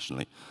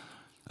internationally.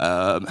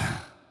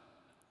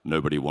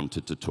 Nobody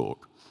wanted to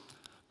talk,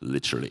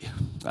 literally.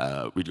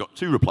 We got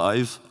 2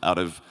 replies out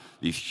of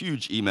these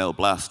huge email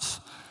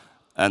blasts,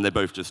 and they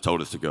both just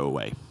told us to go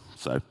away.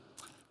 So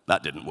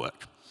that didn't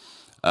work.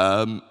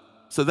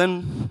 So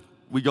then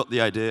we got the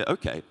idea,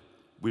 okay,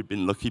 we'd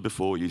been lucky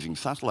before using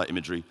satellite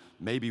imagery,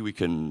 maybe we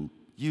can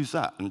use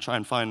that and try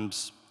and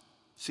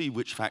see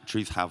which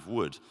factories have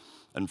wood.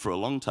 And for a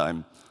long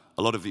time,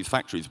 a lot of these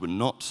factories were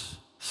not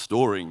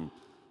storing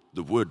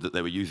the wood that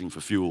they were using for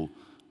fuel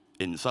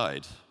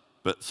inside.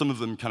 But some of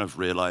them kind of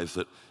realized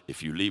that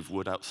if you leave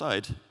wood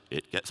outside,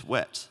 it gets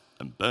wet,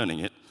 and burning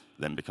it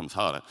then becomes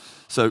harder.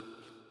 So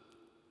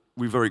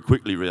we very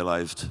quickly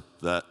realized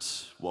that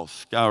while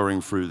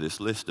scouring through this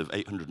list of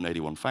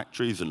 881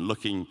 factories and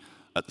looking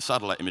at the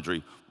satellite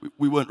imagery,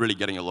 we weren't really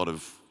getting a lot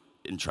of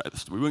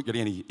interest. We weren't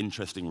getting any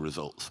interesting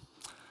results.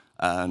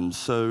 And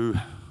so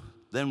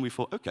then we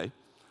thought, okay,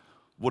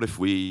 what if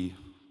we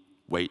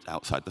wait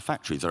outside the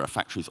factories? There are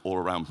factories all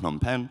around Phnom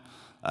Penh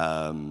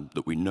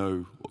that we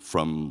know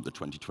from the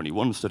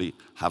 2021 study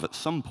have at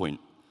some point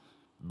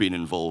been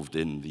involved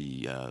in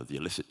the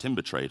illicit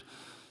timber trade.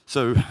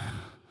 So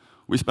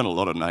we spent a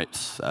lot of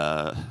nights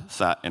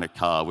sat in a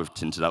car with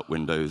tinted out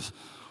windows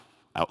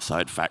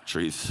outside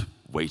factories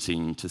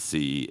waiting to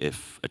see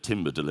if a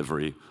timber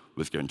delivery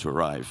was going to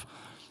arrive.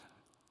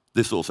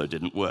 This also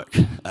didn't work.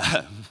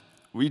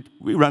 We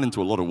ran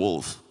into a lot of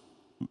walls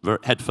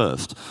head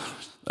first.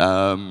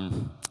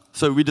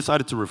 So we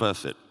decided to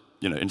reverse it.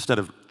 You know, instead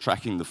of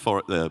tracking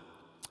the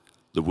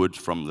wood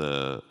from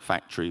the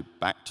factory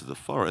back to the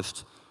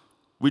forest,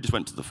 we just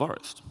went to the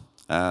forest.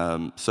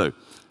 So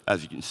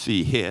as you can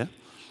see here,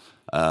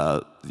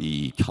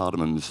 the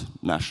Cardamoms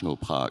National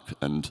Park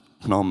and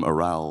Phnom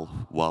Aral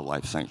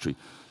Wildlife Sanctuary,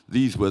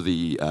 these were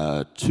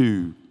the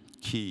 2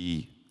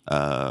 key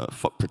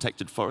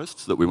protected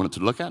forests that we wanted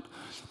to look at.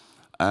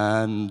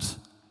 And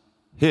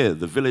here,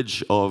 the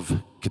village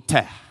of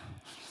Kateh,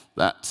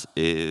 that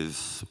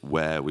is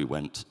where we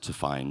went to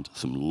find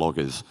some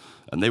loggers.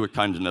 And they were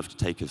kind enough to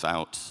take us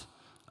out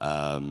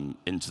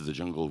into the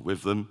jungle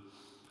with them,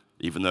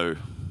 even though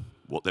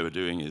what they were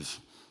doing is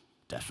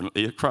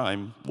definitely a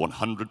crime,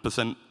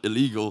 100%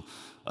 illegal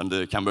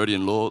under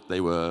Cambodian law.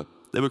 They were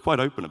quite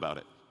open about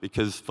it,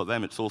 because for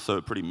them it's also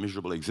a pretty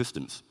miserable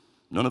existence.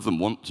 None of them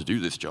want to do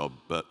this job,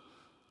 but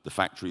the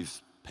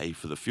factories pay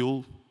for the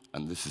fuel,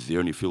 and this is the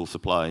only fuel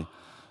supply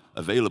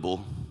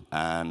available,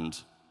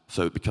 and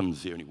so it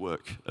becomes the only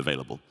work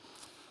available.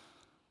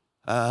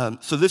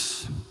 So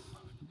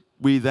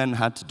we then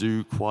had to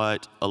do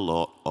quite a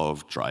lot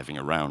of driving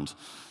around.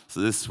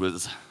 So this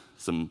was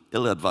some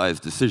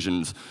ill-advised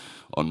decisions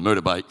on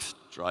motorbikes,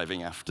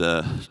 driving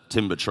after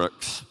timber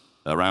trucks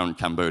around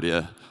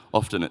Cambodia,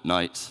 often at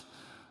night.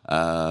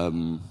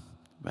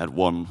 We had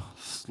one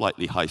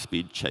slightly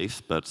high-speed chase,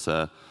 but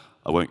I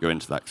won't go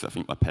into that because I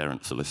think my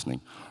parents are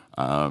listening.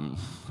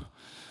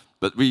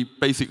 But we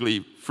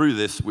basically, through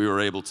this, we were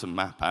able to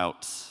map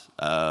out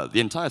the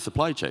entire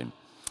supply chain.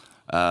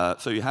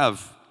 So you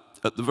have,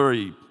 at the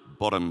very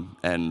bottom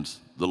end,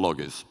 the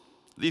loggers.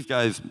 These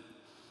guys,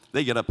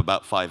 they get up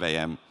about 5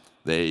 a.m.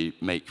 They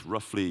make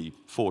roughly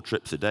 4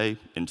 trips a day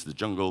into the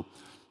jungle.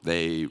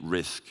 They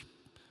risk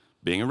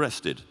being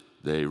arrested.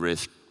 They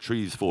risk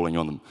trees falling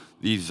on them.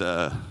 These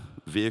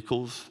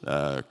vehicles,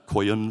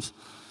 koyuns,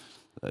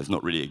 there's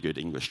not really a good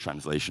English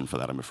translation for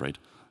that, I'm afraid.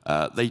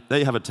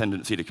 They have a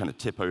tendency to kind of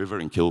tip over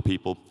and kill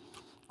people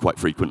quite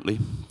frequently.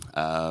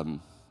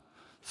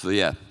 So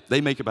yeah,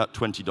 they make about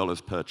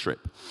 $20 per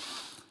trip.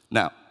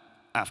 Now,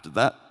 after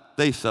that,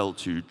 they sell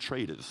to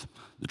traders.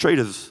 The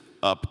traders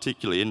are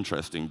particularly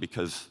interesting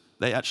because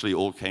they actually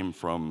all came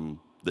from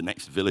the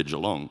next village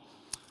along,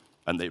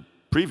 and they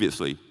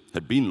previously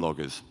had been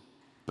loggers,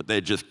 but they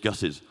had just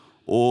gutted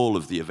all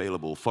of the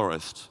available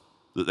forest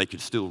that they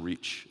could still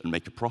reach and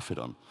make a profit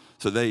on.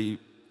 So they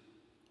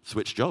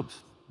switched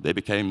jobs. They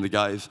became the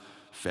guys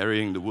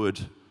ferrying the wood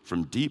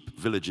from deep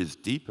villages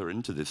deeper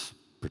into this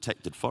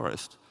protected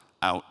forest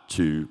out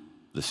to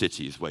the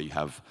cities where you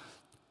have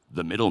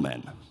the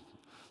middlemen.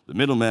 The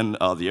middlemen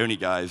are the only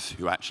guys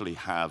who actually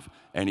have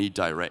any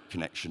direct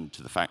connection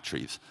to the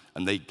factories,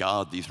 and they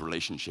guard these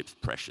relationships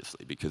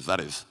preciously because that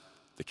is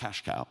the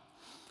cash cow.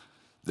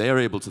 They are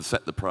able to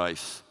set the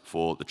price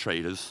for the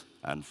traders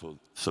and for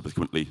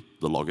subsequently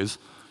the loggers,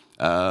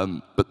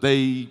 but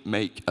they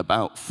make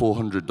about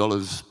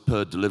 $400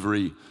 per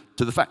delivery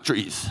to the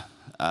factories.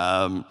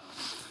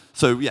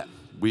 So yeah,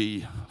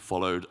 we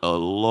followed a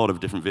lot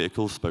of different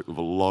vehicles, spoke with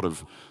a lot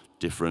of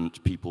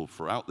different people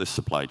throughout this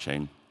supply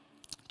chain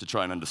to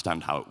try and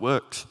understand how it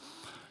works,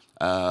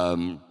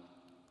 and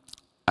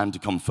to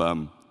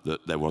confirm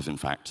that there was, in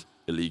fact,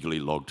 illegally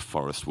logged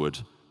forest wood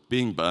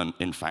being burnt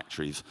in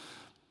factories.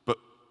 But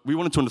we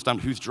wanted to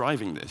understand who's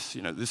driving this.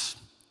 You know,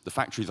 the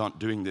factories aren't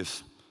doing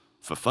this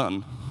for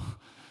fun.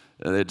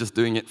 They're just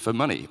doing it for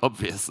money,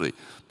 obviously.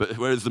 But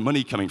where is the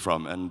money coming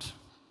from? And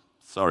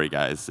sorry,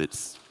 guys,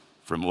 it's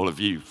from all of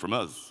you, from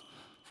us,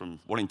 from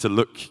wanting to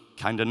look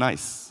kind of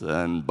nice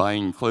and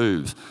buying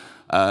clothes.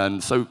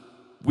 And so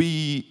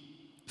we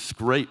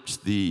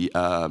scraped the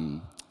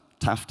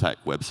TAFTAC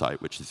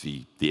website, which is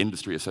the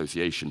industry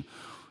association,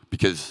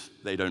 because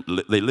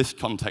they list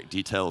contact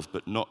details,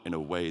 but not in a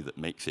way that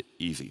makes it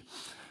easy.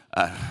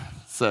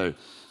 So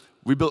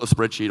we built a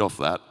spreadsheet off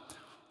that.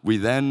 We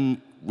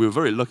were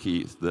very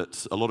lucky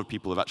that a lot of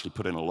people have actually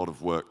put in a lot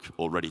of work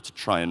already to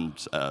try and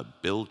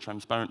build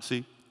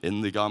transparency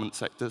in the garment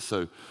sector.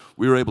 So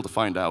we were able to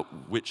find out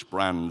which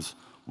brands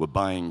were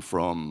buying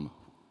from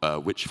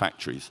which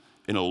factories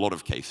in a lot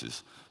of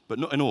cases, but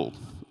not in all.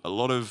 A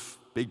lot of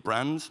big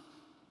brands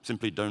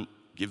simply don't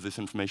give this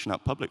information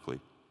out publicly.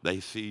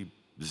 They see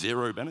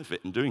zero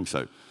benefit in doing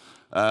so.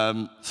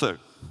 So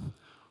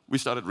we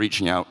started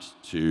reaching out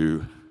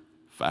to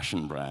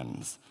fashion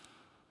brands.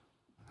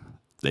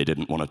 They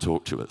didn't want to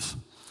talk to us.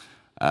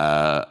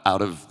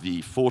 Out of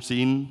the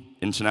 14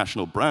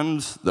 international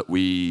brands that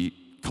we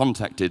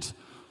contacted,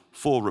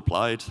 4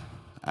 replied,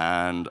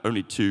 and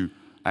only 2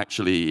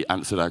 actually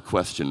answered our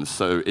questions.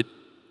 So it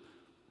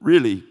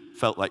really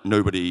felt like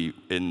nobody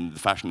in the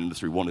fashion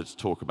industry wanted to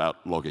talk about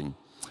logging.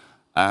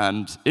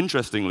 And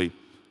interestingly,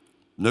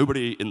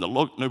 nobody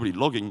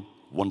logging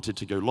wanted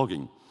to go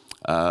logging.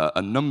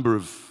 A number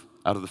of,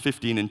 out of the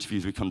 15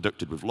 interviews we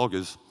conducted with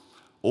loggers,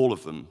 all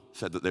of them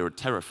said that they were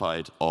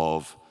terrified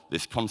of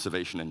this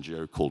conservation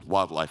NGO called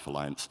Wildlife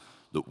Alliance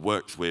that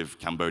works with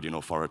Cambodian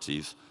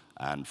authorities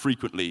and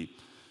frequently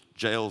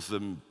jails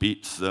them,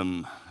 beats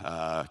them,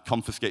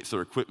 confiscates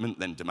their equipment,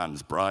 then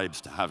demands bribes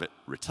to have it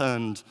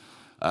returned.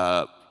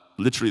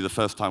 Literally the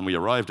first time we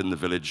arrived in the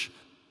village,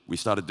 we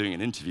started doing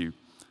an interview,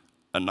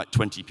 and like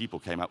 20 people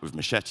came out with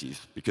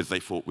machetes because they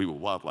thought we were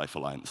Wildlife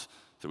Alliance.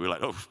 So we were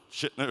like, oh,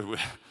 shit, no,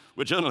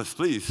 we're journalists,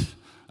 please.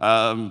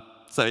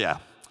 So yeah,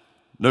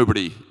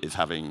 nobody is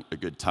having a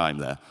good time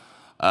there.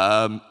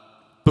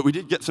 But we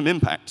did get some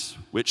impact,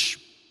 which,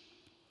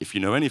 if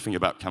you know anything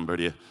about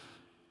Cambodia,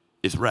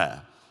 is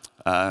rare.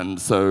 And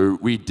so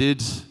we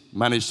did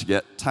manage to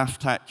get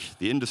TAFTAC,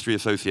 the industry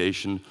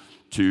association,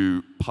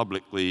 to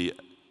publicly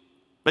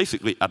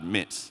basically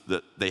admit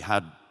that they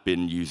had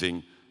been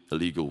using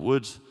illegal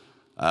wood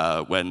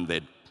when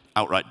they'd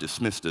outright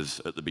dismissed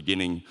us at the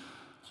beginning.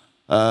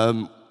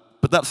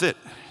 But that's it.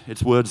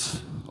 It's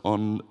words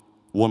on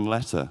one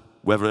letter.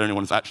 Whether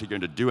anyone's actually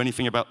going to do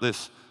anything about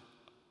this,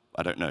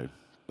 I don't know.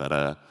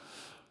 But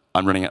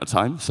I'm running out of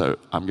time, so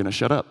I'm going to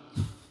shut up.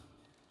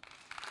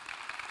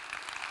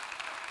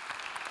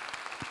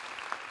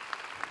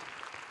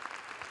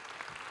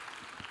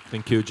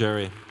 Thank you,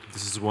 Jerry.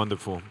 This is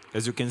wonderful.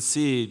 As you can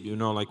see, you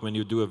know, like when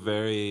you do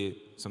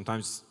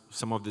sometimes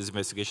some of these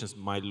investigations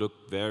might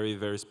look very,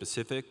 very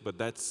specific, but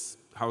that's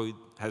how it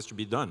has to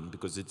be done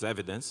because it's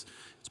evidence.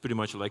 It's pretty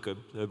much like a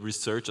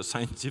research, a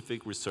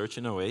scientific research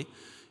in a way,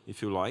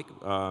 if you like,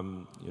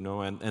 you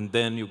know, and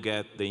then you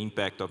get the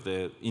impact of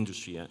the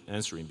industry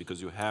answering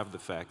because you have the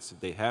facts,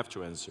 they have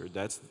to answer.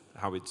 That's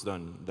how it's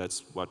done.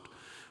 That's what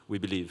we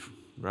believe,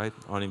 right,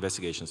 on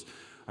investigations.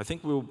 I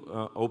think we'll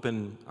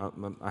open,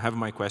 I have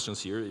my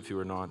questions here. If you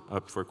are not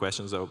up for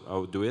questions,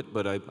 I'll do it,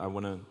 but I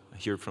want to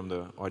hear from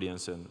the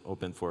audience and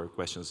open for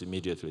questions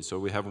immediately. So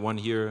we have one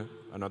here,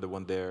 another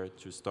one there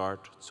to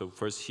start. So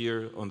first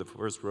here on the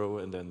first row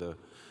and then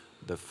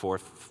the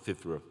fourth,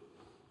 fifth row.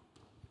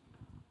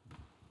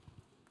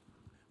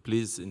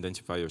 Please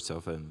identify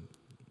yourself and...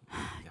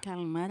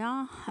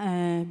 Καλημέρα,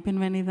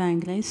 bienvenida a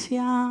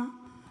Iglesia.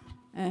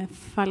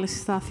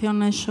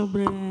 Felicitaciones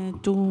sobre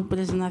tu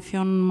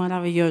presentación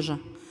maravillosa.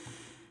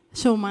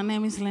 So my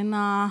name is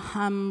Lena.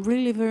 I'm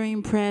really very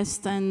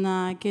impressed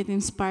and get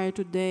inspired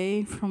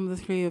today from the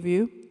three of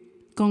you.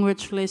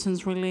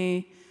 Congratulations,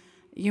 really.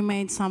 You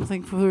made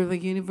something for the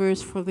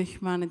universe, for the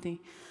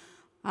humanity.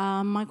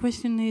 My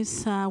question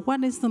is,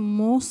 what is the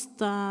most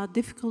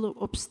difficult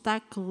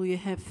obstacle you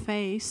have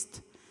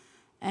faced?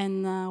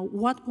 And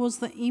what was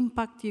the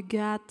impact you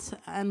got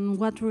and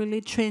what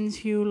really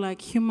changed you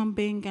like human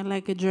being and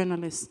like a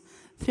journalist?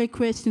 3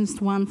 questions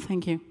to 1,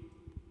 thank you.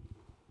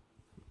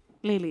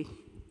 Lili.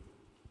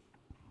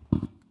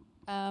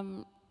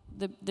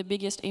 The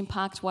biggest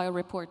impact while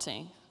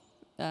reporting.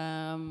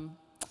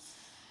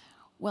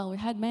 Well, we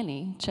had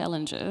many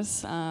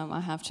challenges, I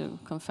have to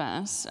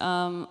confess.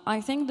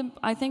 I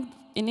think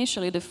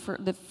initially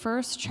the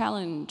first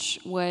challenge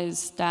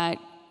was that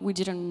we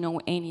didn't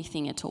know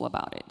anything at all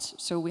about it.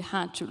 So we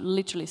had to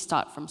literally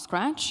start from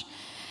scratch.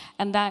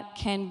 And that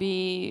can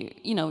be,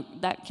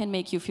 that can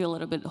make you feel a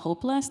little bit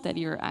hopeless that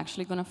you're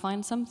actually going to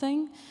find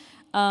something.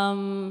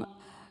 And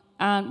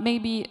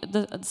maybe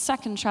the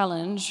second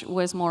challenge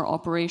was more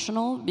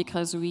operational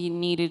because we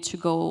needed to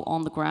go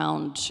on the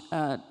ground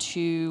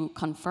to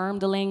confirm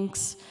the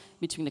links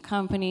between the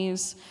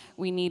companies.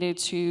 We needed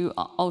to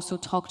also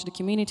talk to the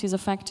communities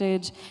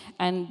affected.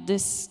 And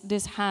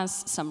this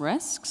has some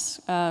risks,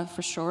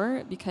 for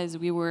sure, because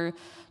we were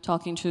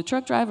talking to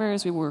truck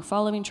drivers, we were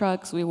following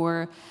trucks, we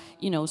were,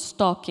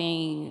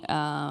 stalking,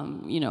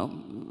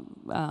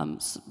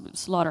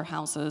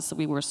 slaughterhouses,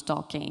 we were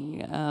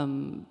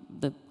stalking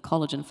the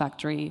collagen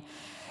factory.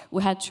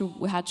 We had to,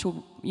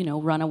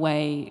 run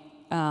away.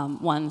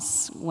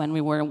 Once, when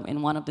we were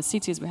in one of the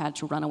cities, we had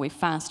to run away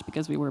fast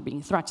because we were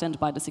being threatened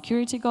by the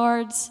security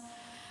guards.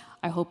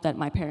 I hope that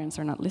my parents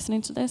are not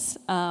listening to this.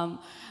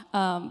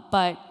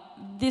 But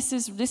this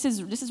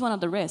is one of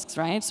the risks,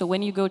 right? So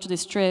when you go to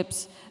these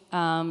trips,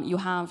 you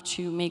have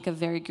to make a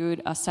very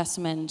good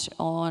assessment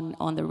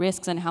on the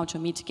risks and how to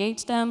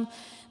mitigate them.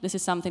 This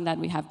is something that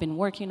we have been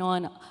working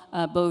on,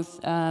 both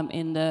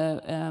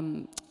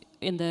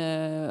in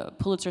the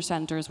Pulitzer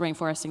Center's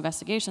Rainforest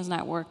Investigations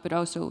Network, but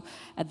also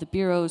at the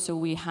Bureau. So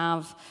we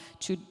have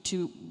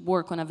to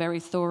work on a very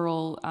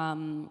thorough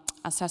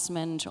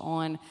assessment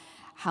on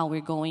how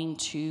we're going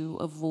to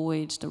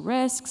avoid the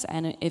risks,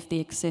 and if they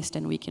exist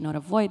and we cannot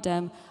avoid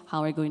them,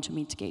 how we're going to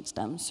mitigate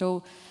them.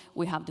 So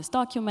we have these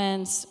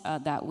documents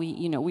that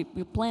we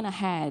plan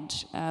ahead.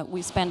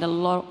 We spend a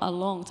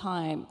long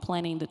time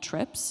planning the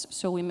trips,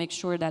 so we make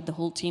sure that the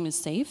whole team is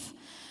safe.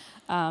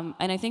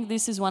 And I think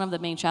this is one of the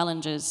main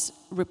challenges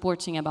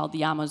reporting about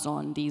the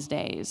Amazon these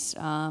days.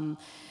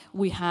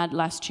 We had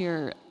last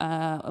year,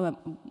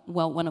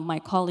 one of my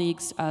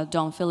colleagues,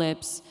 Don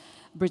Phillips,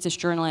 British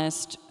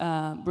journalist,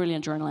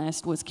 brilliant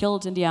journalist, was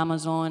killed in the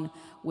Amazon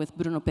with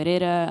Bruno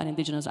Pereira, an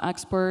indigenous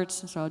expert.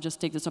 So I'll just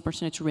take this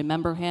opportunity to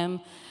remember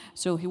him.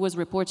 So he was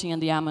reporting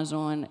in the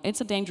Amazon. It's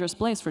a dangerous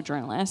place for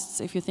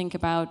journalists. If you think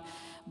about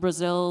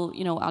Brazil,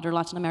 other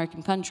Latin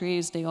American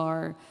countries, they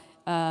are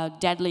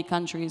deadly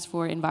countries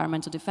for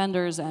environmental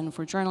defenders and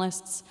for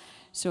journalists.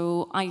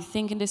 So I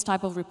think in this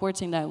type of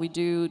reporting that we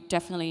do,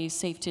 definitely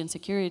safety and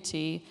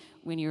security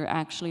when you're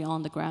actually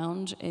on the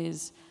ground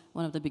is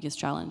one of the biggest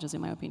challenges,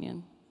 in my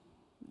opinion.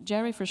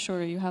 Jerry, for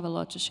sure, you have a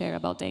lot to share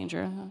about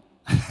danger.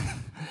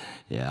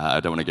 Yeah, I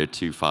don't want to go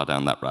too far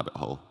down that rabbit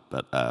hole,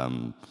 but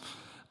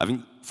I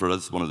think for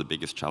us, one of the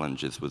biggest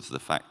challenges was the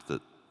fact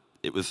that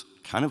it was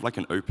kind of like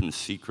an open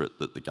secret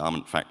that the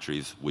garment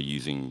factories were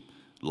using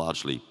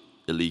largely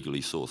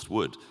illegally sourced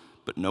wood,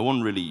 but no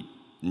one really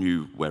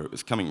knew where it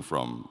was coming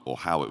from or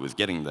how it was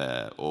getting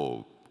there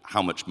or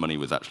how much money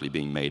was actually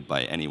being made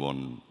by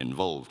anyone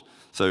involved.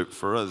 So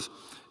for us,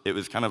 it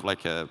was kind of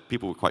like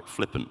people were quite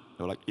flippant.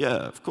 They were like, yeah,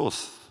 of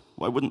course,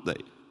 why wouldn't they?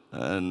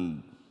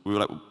 And we were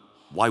like,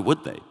 why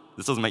would they?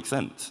 This doesn't make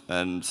sense.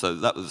 And so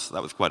that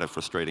was quite a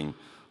frustrating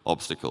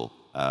obstacle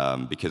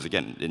because,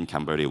 again, in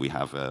Cambodia, we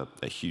have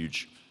a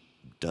huge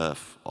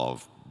dearth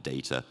of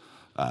data.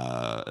 They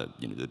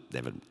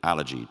have an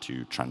allergy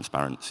to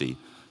transparency.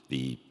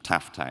 The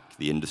TAFTAC,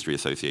 the industry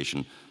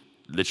association,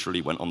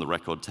 literally went on the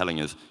record telling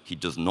us he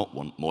does not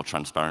want more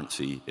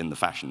transparency in the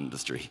fashion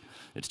industry.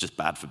 It's just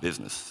bad for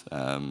business.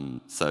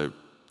 So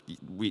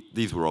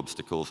these were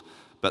obstacles.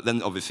 But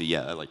then obviously,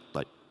 yeah,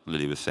 like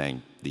Lili was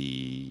saying,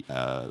 the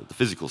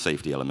physical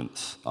safety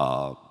elements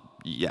are,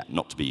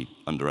 not to be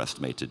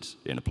underestimated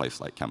in a place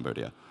like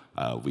Cambodia.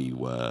 We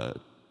were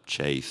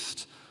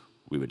chased.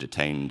 We were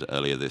detained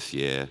earlier this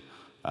year.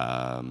 We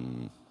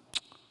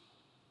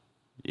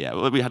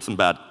had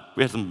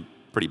some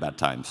pretty bad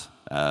times.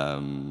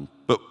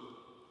 But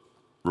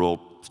we're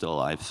all still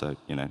alive, so,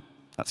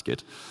 that's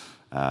good.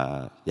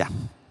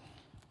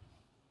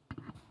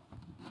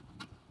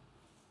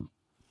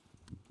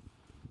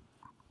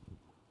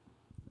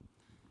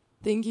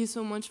 Thank you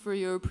so much for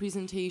your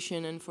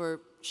presentation and for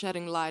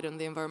shedding light on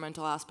the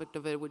environmental aspect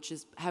of it, which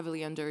is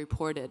heavily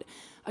underreported.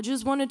 I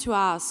just wanted to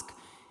ask,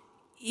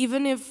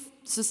 even if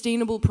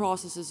sustainable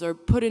processes are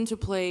put into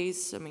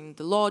place,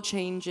 the law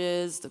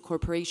changes, the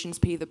corporations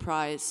pay the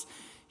price,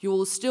 you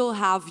will still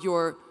have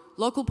your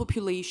local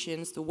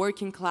populations, the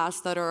working class,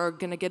 that are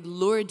going to get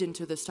lured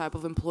into this type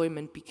of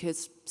employment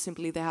because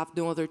simply they have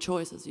no other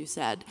choice, as you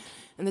said.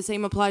 And the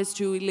same applies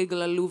to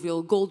illegal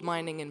alluvial gold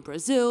mining in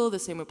Brazil, the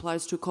same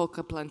applies to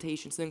coca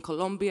plantations in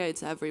Colombia,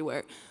 it's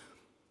everywhere.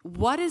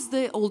 What is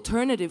the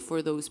alternative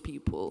for those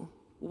people?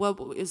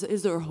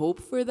 Is there hope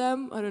for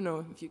them? I don't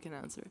know if you can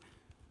answer.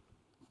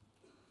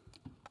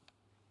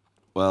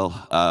 Well,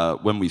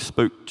 when we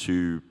spoke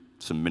to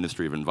some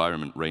Ministry of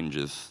Environment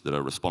rangers that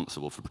are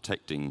responsible for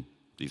protecting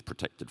these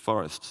protected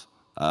forests,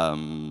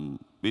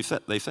 they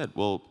said,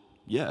 well,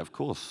 yeah, of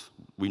course,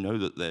 we know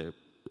that they're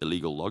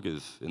illegal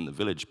loggers in the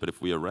village, but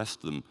if we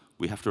arrest them,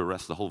 we have to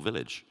arrest the whole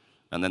village.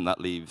 And then that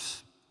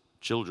leaves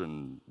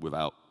children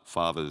without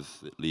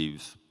fathers, it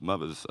leaves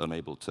mothers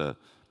unable to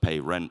pay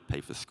rent,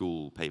 pay for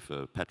school, pay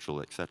for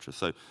petrol, etc.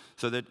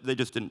 So they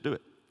just didn't do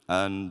it.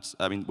 And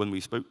I mean, when we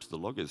spoke to the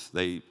loggers,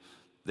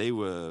 they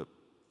were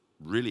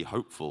really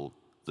hopeful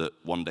that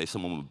one day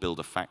someone would build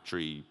a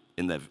factory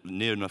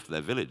near enough to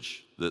their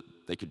village that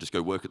they could just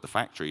go work at the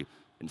factory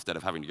instead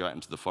of having to go out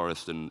into the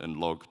forest and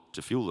log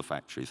to fuel the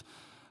factories.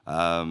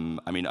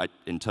 I mean,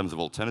 in terms of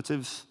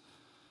alternatives,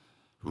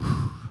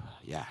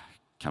 yeah,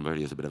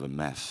 Cambodia is a bit of a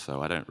mess,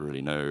 so I don't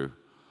really know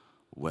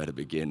where to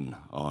begin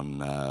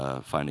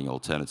on finding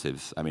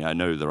alternatives. I mean, I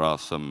know there are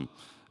some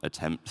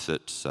attempts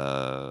at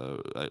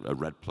a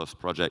Red Plus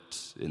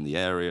project in the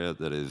area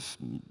that is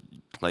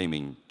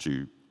claiming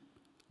to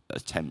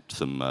attempt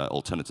some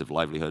alternative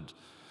livelihood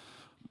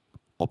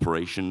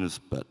operations,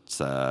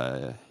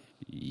 but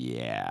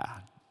yeah,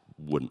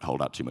 wouldn't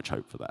hold out too much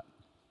hope for that.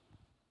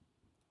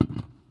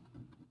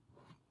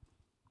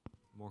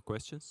 More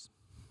questions?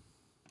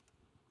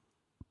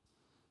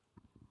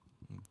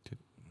 Okay.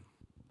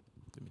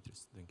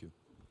 Dimitris, thank you.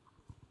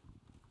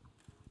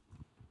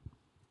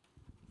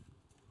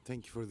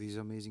 Thank you for these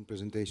amazing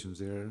presentations.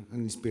 They're an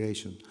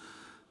inspiration.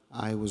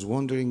 I was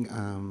wondering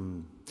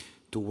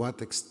to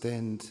what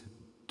extent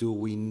do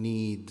we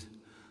need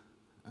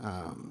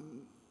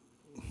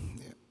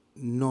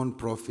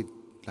non-profit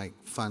like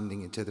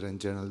funding, etc., in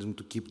journalism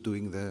to keep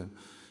doing the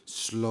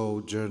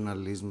slow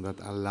journalism that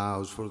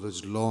allows for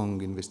those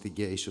long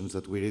investigations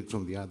that we read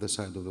from the other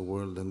side of the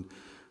world and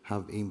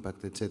have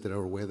impact, etc.,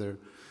 or whether,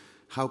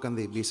 how can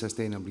they be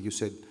sustainable? You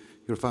said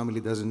your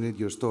family doesn't need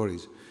your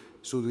stories.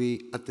 Should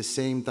we, at the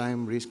same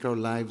time, risk our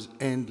lives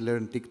and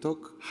learn TikTok?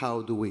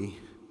 How do we?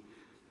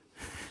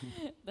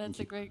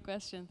 That's a great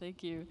question,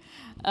 thank you.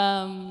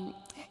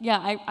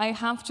 Yeah, I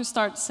have to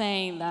start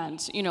saying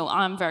that, you know,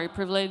 I'm very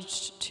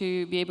privileged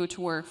to be able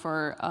to work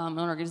for an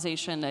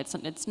organization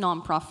that's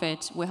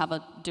non-profit. We have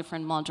a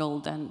different model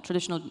than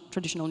traditional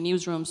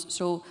newsrooms.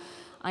 So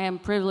I am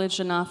privileged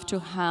enough to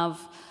have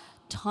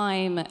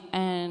time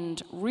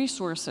and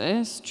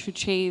resources to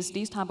chase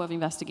these type of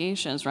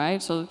investigations,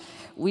 right? So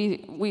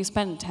we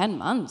spend 10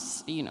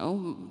 months, you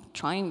know,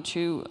 trying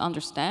to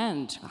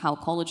understand how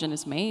collagen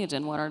is made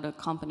and what are the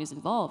companies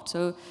involved.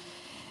 So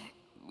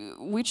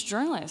which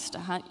journalist,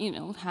 you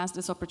know, has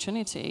this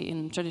opportunity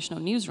in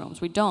traditional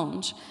newsrooms? We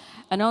don't.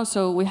 And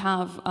also we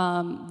have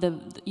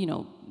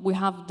we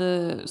have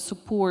the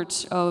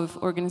support of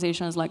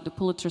organizations like the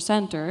Pulitzer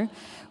Cener,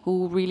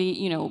 who really,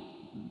 you know,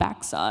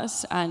 backs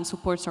us and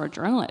supports our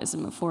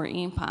journalism for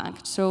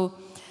impact. So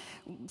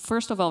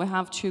first of all, we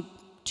have to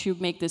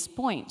make this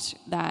point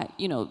that,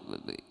 you know,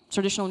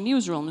 traditional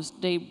newsrooms,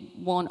 they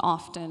won't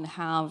often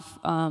have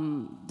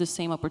the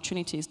same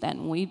opportunities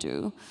than we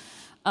do.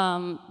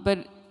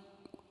 But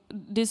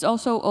this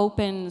also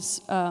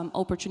opens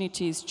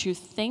opportunities to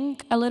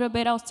think a little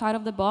bit outside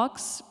of the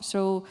box.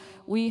 So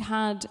we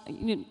had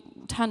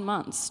 10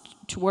 months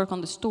to work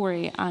on the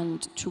story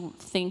and to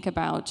think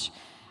about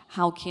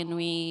how can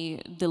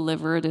we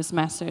deliver this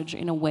message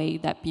in a way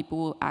that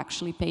people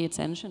actually pay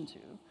attention to.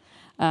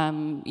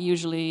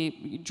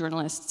 Usually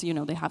journalists, you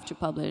know, they have to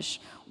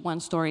publish one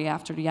story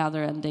after the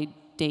other and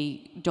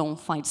they don't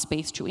find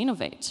space to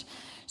innovate.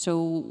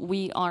 So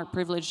we are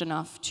privileged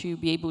enough to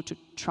be able to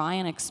try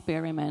and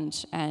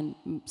experiment and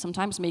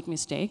sometimes make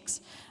mistakes.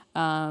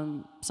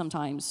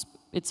 Sometimes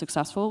it's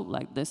successful,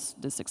 like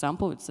this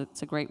example, it's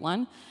a great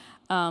one.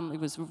 It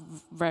was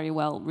very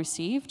well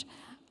received.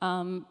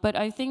 But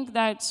I think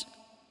that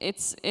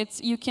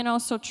you can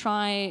also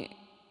try,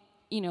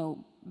 you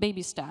know,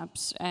 baby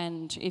steps.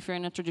 And if you're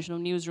in a traditional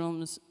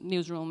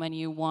newsroom and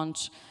you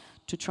want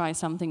to try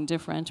something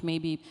different,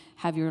 maybe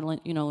have your,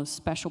 you know,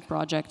 special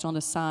project on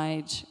the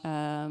side.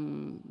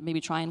 Maybe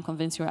try and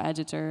convince your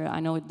editor. I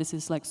know this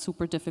is like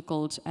super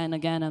difficult. And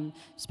again, I'm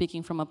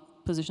speaking from a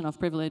position of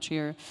privilege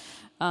here.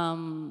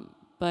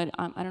 But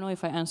I don't know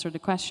if I answered the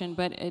question.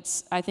 But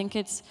I think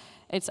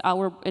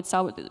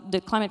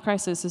the climate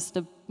crisis is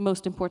the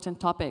most important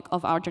topic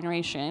of our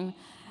generation.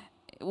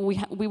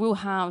 We will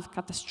have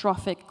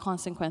catastrophic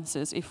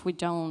consequences if we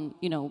don't,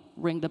 you know,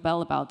 ring the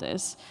bell about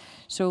this.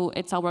 So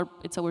it's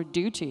our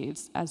duty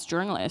as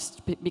journalists,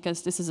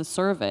 because this is a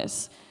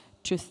service,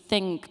 to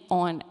think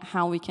on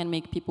how we can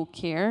make people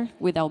care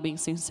without being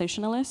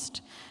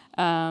sensationalist,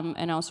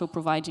 and also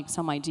providing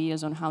some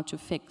ideas on how to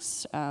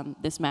fix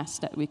this mess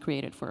that we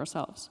created for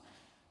ourselves.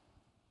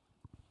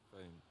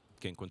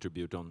 Can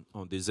contribute on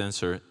this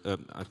answer.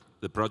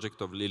 The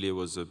project of Lili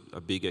was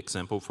a big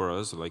example for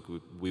us. Like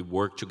we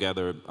worked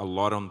together a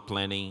lot on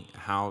planning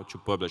how to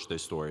publish the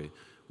story.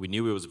 We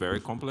knew it was very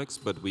complex,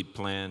 but we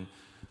planned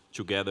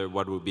together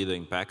what would be the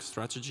impact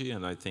strategy,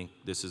 and I think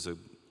this is a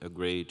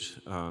great,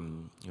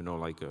 you know,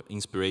 like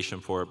inspiration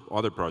for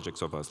other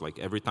projects of us. Like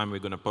every time we're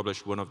going to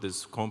publish one of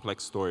these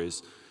complex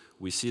stories,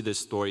 we see this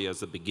story as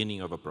the beginning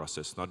of a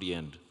process, not the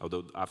end.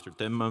 Although after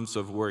 10 months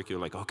of work, you're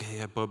like,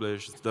 okay, I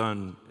published, it's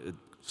done.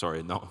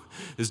 Sorry, no,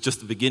 it's just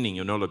the beginning,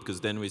 you know,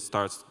 because then we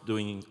start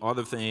doing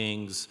other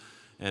things,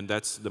 and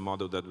that's the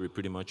model that we're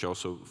pretty much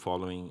also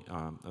following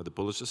at the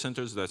Pulitzer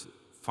Centers, that's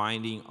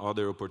finding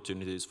other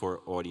opportunities for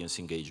audience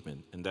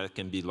engagement. And that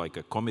can be like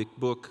a comic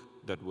book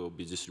that will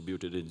be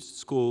distributed in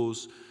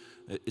schools.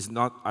 It's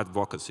not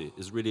advocacy.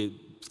 It's really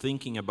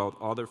thinking about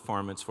other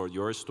formats for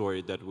your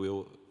story that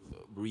will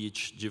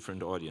reach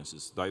different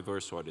audiences,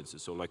 diverse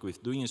audiences. So like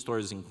with doing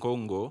stories in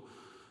Congo,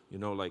 you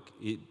know, like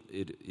it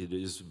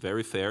is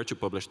very fair to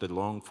publish the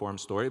long-form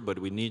story, but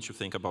we need to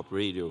think about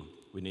radio.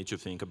 We need to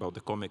think about the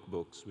comic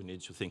books. We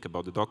need to think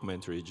about the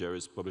documentary.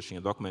 Jerry's publishing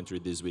a documentary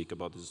this week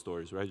about these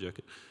stories, right,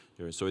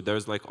 Jerry? So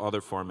there's like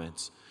other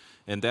formats.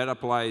 And that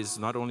applies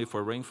not only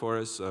for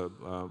Rainforest.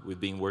 We've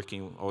been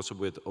working also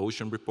with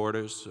ocean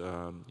reporters,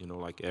 you know,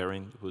 like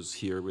Erin, who's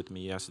here with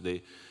me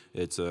yesterday.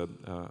 It's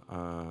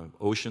an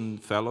ocean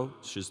fellow.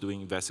 She's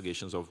doing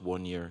investigations of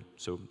 1 year.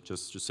 So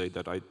just to say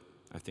that I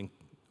think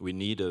we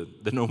need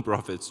the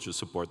non-profits to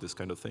support this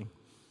kind of thing.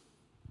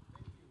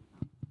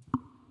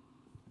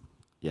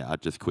 Yeah,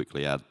 I'd just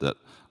quickly add that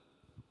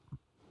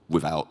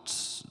without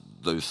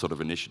those sort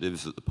of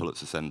initiatives that the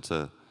Pulitzer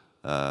Center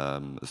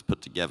has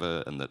put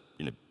together, and that,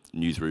 you know,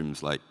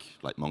 newsrooms like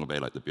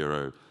Mongabay, like the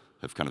Bureau,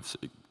 have kind of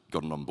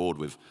gotten on board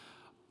with,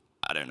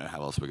 I don't know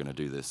how else we're going to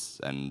do this,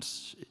 and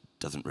it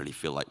doesn't really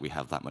feel like we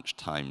have that much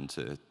time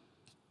to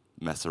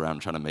mess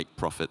around trying to make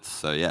profits.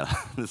 So yeah,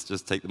 let's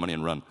just take the money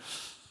and run.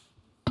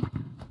 I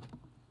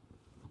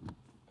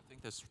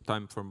think there's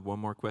time for one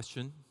more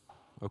question.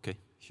 Okay,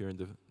 here in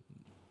the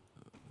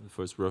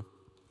first row.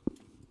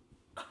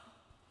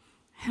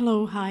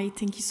 Hello, hi,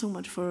 thank you so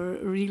much for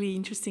really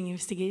interesting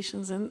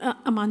investigations. And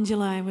I'm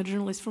Angela, I'm a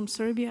journalist from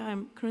Serbia.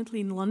 I'm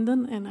currently in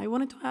London, and I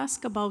wanted to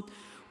ask about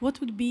what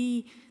would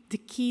be the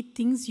key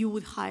things you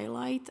would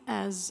highlight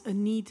as a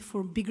need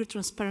for bigger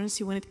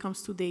transparency when it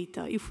comes to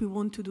data, if we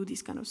want to do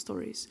these kind of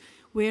stories.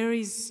 Where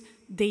is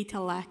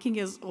data lacking,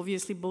 as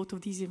obviously both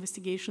of these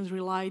investigations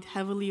relied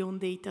heavily on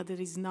data that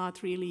is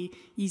not really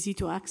easy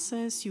to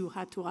access. You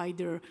had to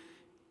either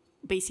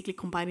basically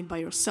combine it by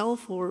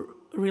yourself or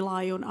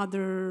rely on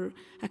other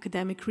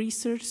academic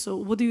research. So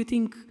what do you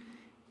think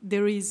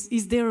there is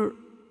there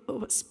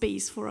a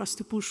space for us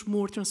to push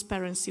more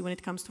transparency when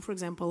it comes to, for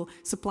example,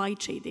 supply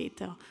chain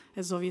data,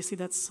 as obviously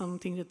that's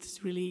something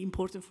that's really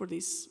important for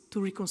this,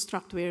 to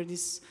reconstruct where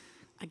this,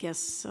 I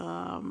guess,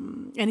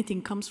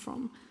 anything comes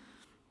from?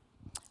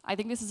 I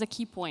think this is a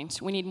key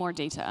point. We need more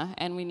data,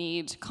 and we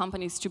need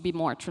companies to be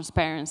more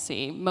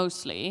transparency,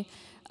 mostly.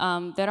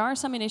 There are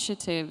some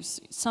initiatives,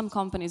 some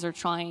companies are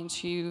trying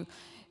to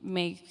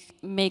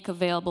make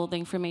available the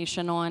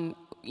information on,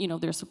 you know,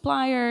 their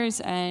suppliers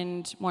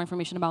and more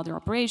information about their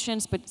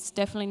operations, but it's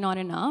definitely not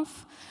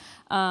enough.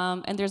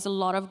 And there's a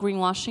lot of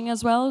greenwashing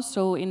as well.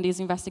 So in these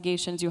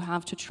investigations, you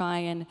have to try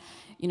and,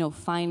 you know,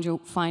 find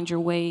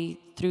your way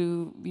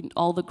through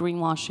all the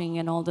greenwashing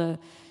and all the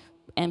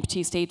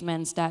empty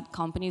statements that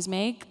companies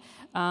make.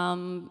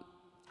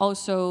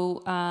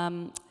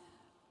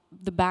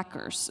 The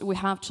backers. We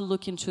have to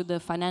look into the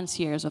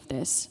financiers of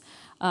this.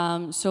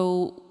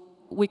 So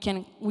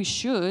we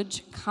should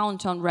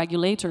count on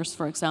regulators,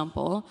 for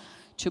example,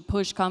 to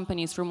push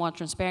companies for more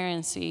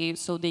transparency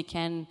so they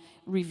can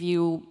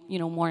review, you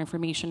know, more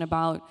information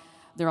about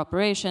their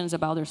operations,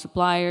 about their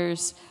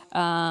suppliers.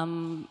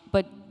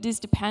 But this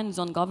depends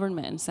on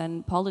governments,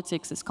 and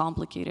politics is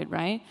complicated,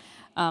 right?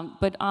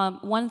 But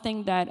one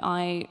thing that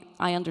I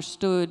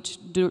understood,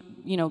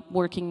 you know,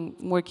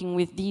 working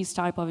with these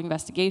type of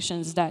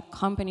investigations, that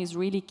companies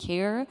really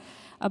care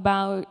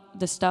about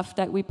the stuff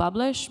that we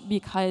publish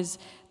because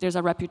there's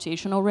a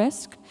reputational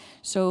risk.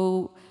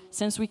 So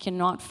since we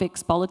cannot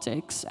fix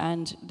politics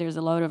and there's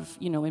a lot of,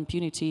 you know,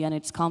 impunity, and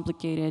it's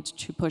complicated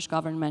to push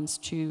governments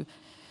to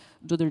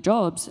do their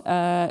jobs,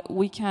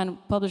 we can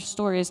publish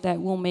stories that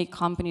will make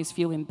companies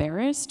feel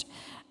embarrassed.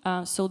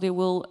 So they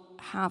will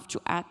have to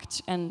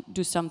act and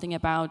do something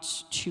about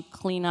to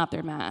clean up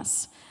their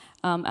mess.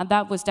 And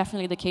that was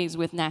definitely the case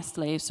with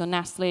Nestlé. So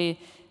Nestlé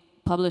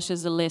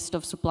publishes a list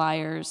of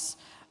suppliers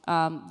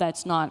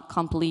that's not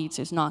complete,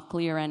 it's not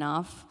clear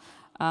enough.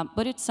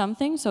 But it's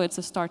something, so it's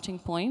a starting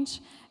point.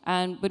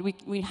 But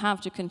we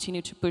have to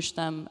continue to push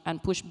them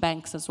and push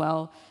banks as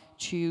well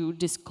to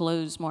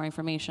disclose more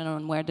information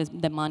on where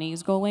the money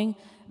is going.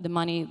 The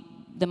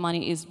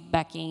money is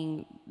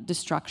backing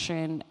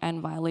destruction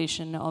and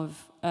violation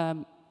of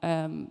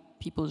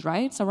people's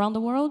rights around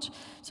the world.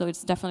 So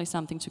it's definitely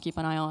something to keep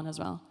an eye on as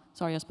well.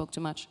 Sorry, I spoke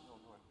too much.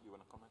 You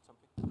want to comment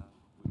something?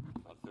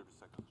 About 30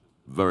 seconds.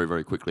 Very,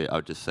 very quickly, I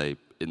would just say,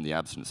 in the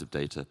absence of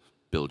data,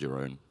 build your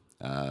own.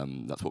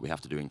 That's what we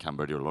have to do in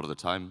Cambodia a lot of the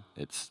time.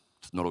 It's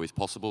not always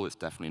possible, it's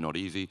definitely not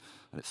easy,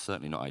 and it's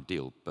certainly not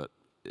ideal, but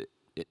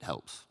it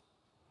helps.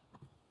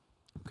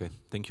 Okay,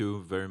 thank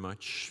you very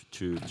much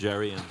to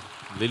Jerry and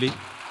Lili.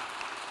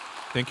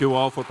 Thank you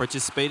all for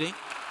participating,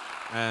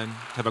 and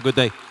have a good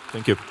day.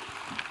 Thank you.